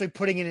they're actually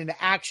putting it into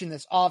action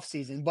this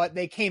offseason. But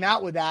they came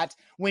out with that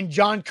when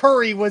John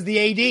Curry was the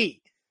AD.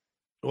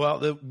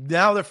 Well,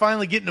 now they're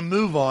finally getting a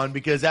move on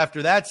because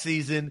after that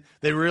season,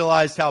 they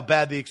realized how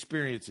bad the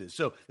experience is.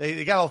 So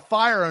they got a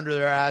fire under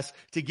their ass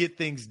to get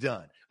things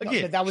done.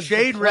 Again, that was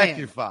shade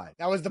rectified.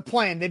 That was the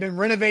plan. They've been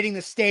renovating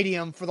the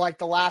stadium for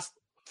the last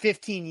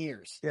 15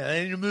 years. Yeah,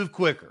 they need to move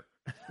quicker.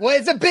 Well,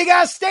 it's a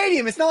big-ass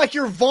stadium. It's not like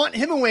your Vaughn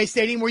Hemingway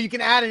Stadium where you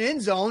can add an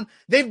end zone.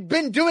 They've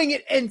been doing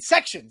it in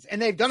sections,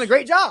 and they've done a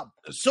great job.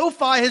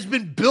 SoFi has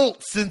been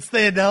built since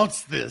they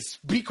announced this.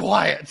 Be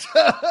quiet.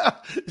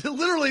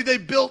 Literally, they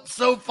built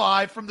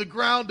SoFi from the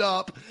ground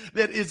up.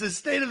 That is a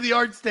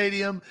state-of-the-art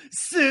stadium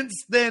since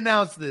they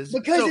announced this.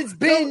 Because it's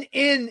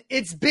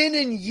been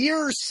in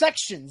year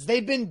sections.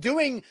 They've been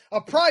doing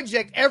a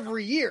project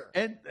every year.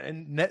 And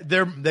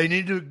they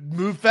need to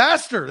move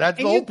faster. That's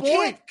the whole point. You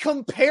can't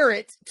compare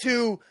it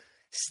to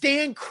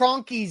Stan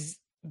Kroenke's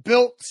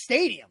built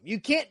stadium. You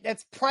can't.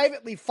 That's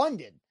privately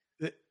funded.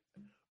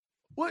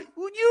 What?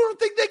 You don't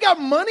think they got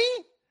money?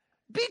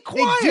 Be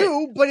quiet. They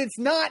do, but it's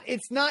not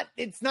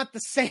the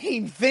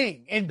same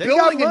thing. And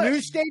building a new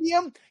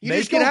stadium,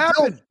 make it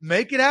happen.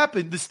 Make it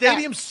happen. The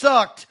stadium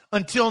sucked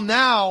until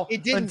now.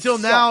 It didn't. Until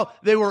now,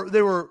 they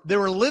were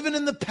living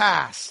in the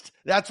past.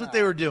 That's what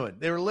they were doing.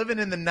 They were living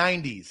in the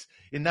 90s,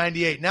 in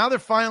 98. Now they're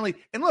finally.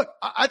 And look,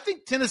 I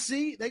think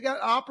Tennessee, they got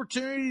an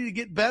opportunity to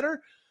get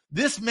better.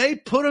 This may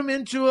put them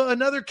into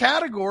another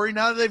category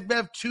now that they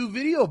have 2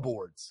 video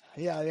boards.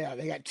 Yeah,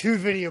 they got 2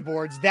 video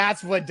boards.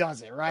 That's what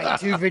does it, right?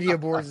 2 video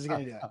boards is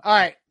going to do it. All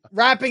right,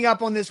 wrapping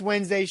up on this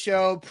Wednesday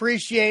show.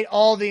 Appreciate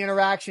all the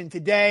interaction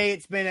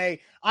today.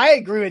 I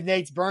agree with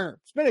Nate's burner.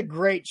 It's been a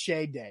great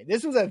shade day.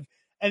 This was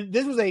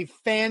a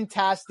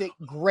fantastic,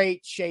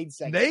 great shade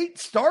segment. Nate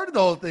started the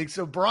whole thing,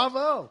 so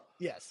bravo.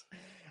 Yes.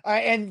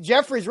 And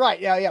Jeffrey's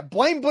right. Yeah.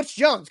 Blame Butch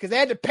Jones because they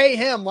had to pay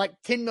him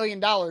like $10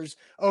 million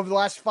over the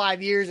last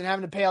 5 years and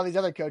having to pay all these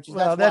other coaches.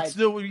 Well,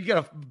 you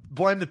got to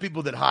blame the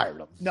people that hired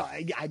them. No,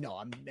 I know.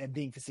 I'm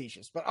being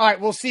facetious. But all right,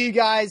 we'll see you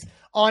guys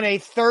on a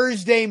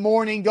Thursday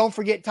morning. Don't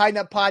forget, Tighten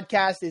Up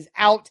Podcast is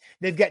out.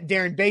 They've got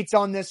Darren Bates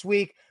on this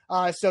week.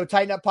 So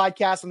Tighten Up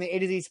Podcast on the A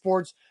to Z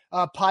Sports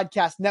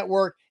Podcast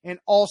Network. And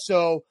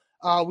also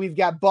we've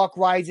got Buck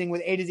Rising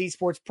with A to Z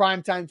Sports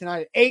Primetime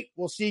tonight at 8.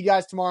 We'll see you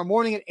guys tomorrow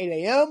morning at 8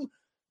 a.m.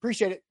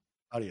 Appreciate it.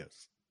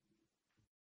 Adios.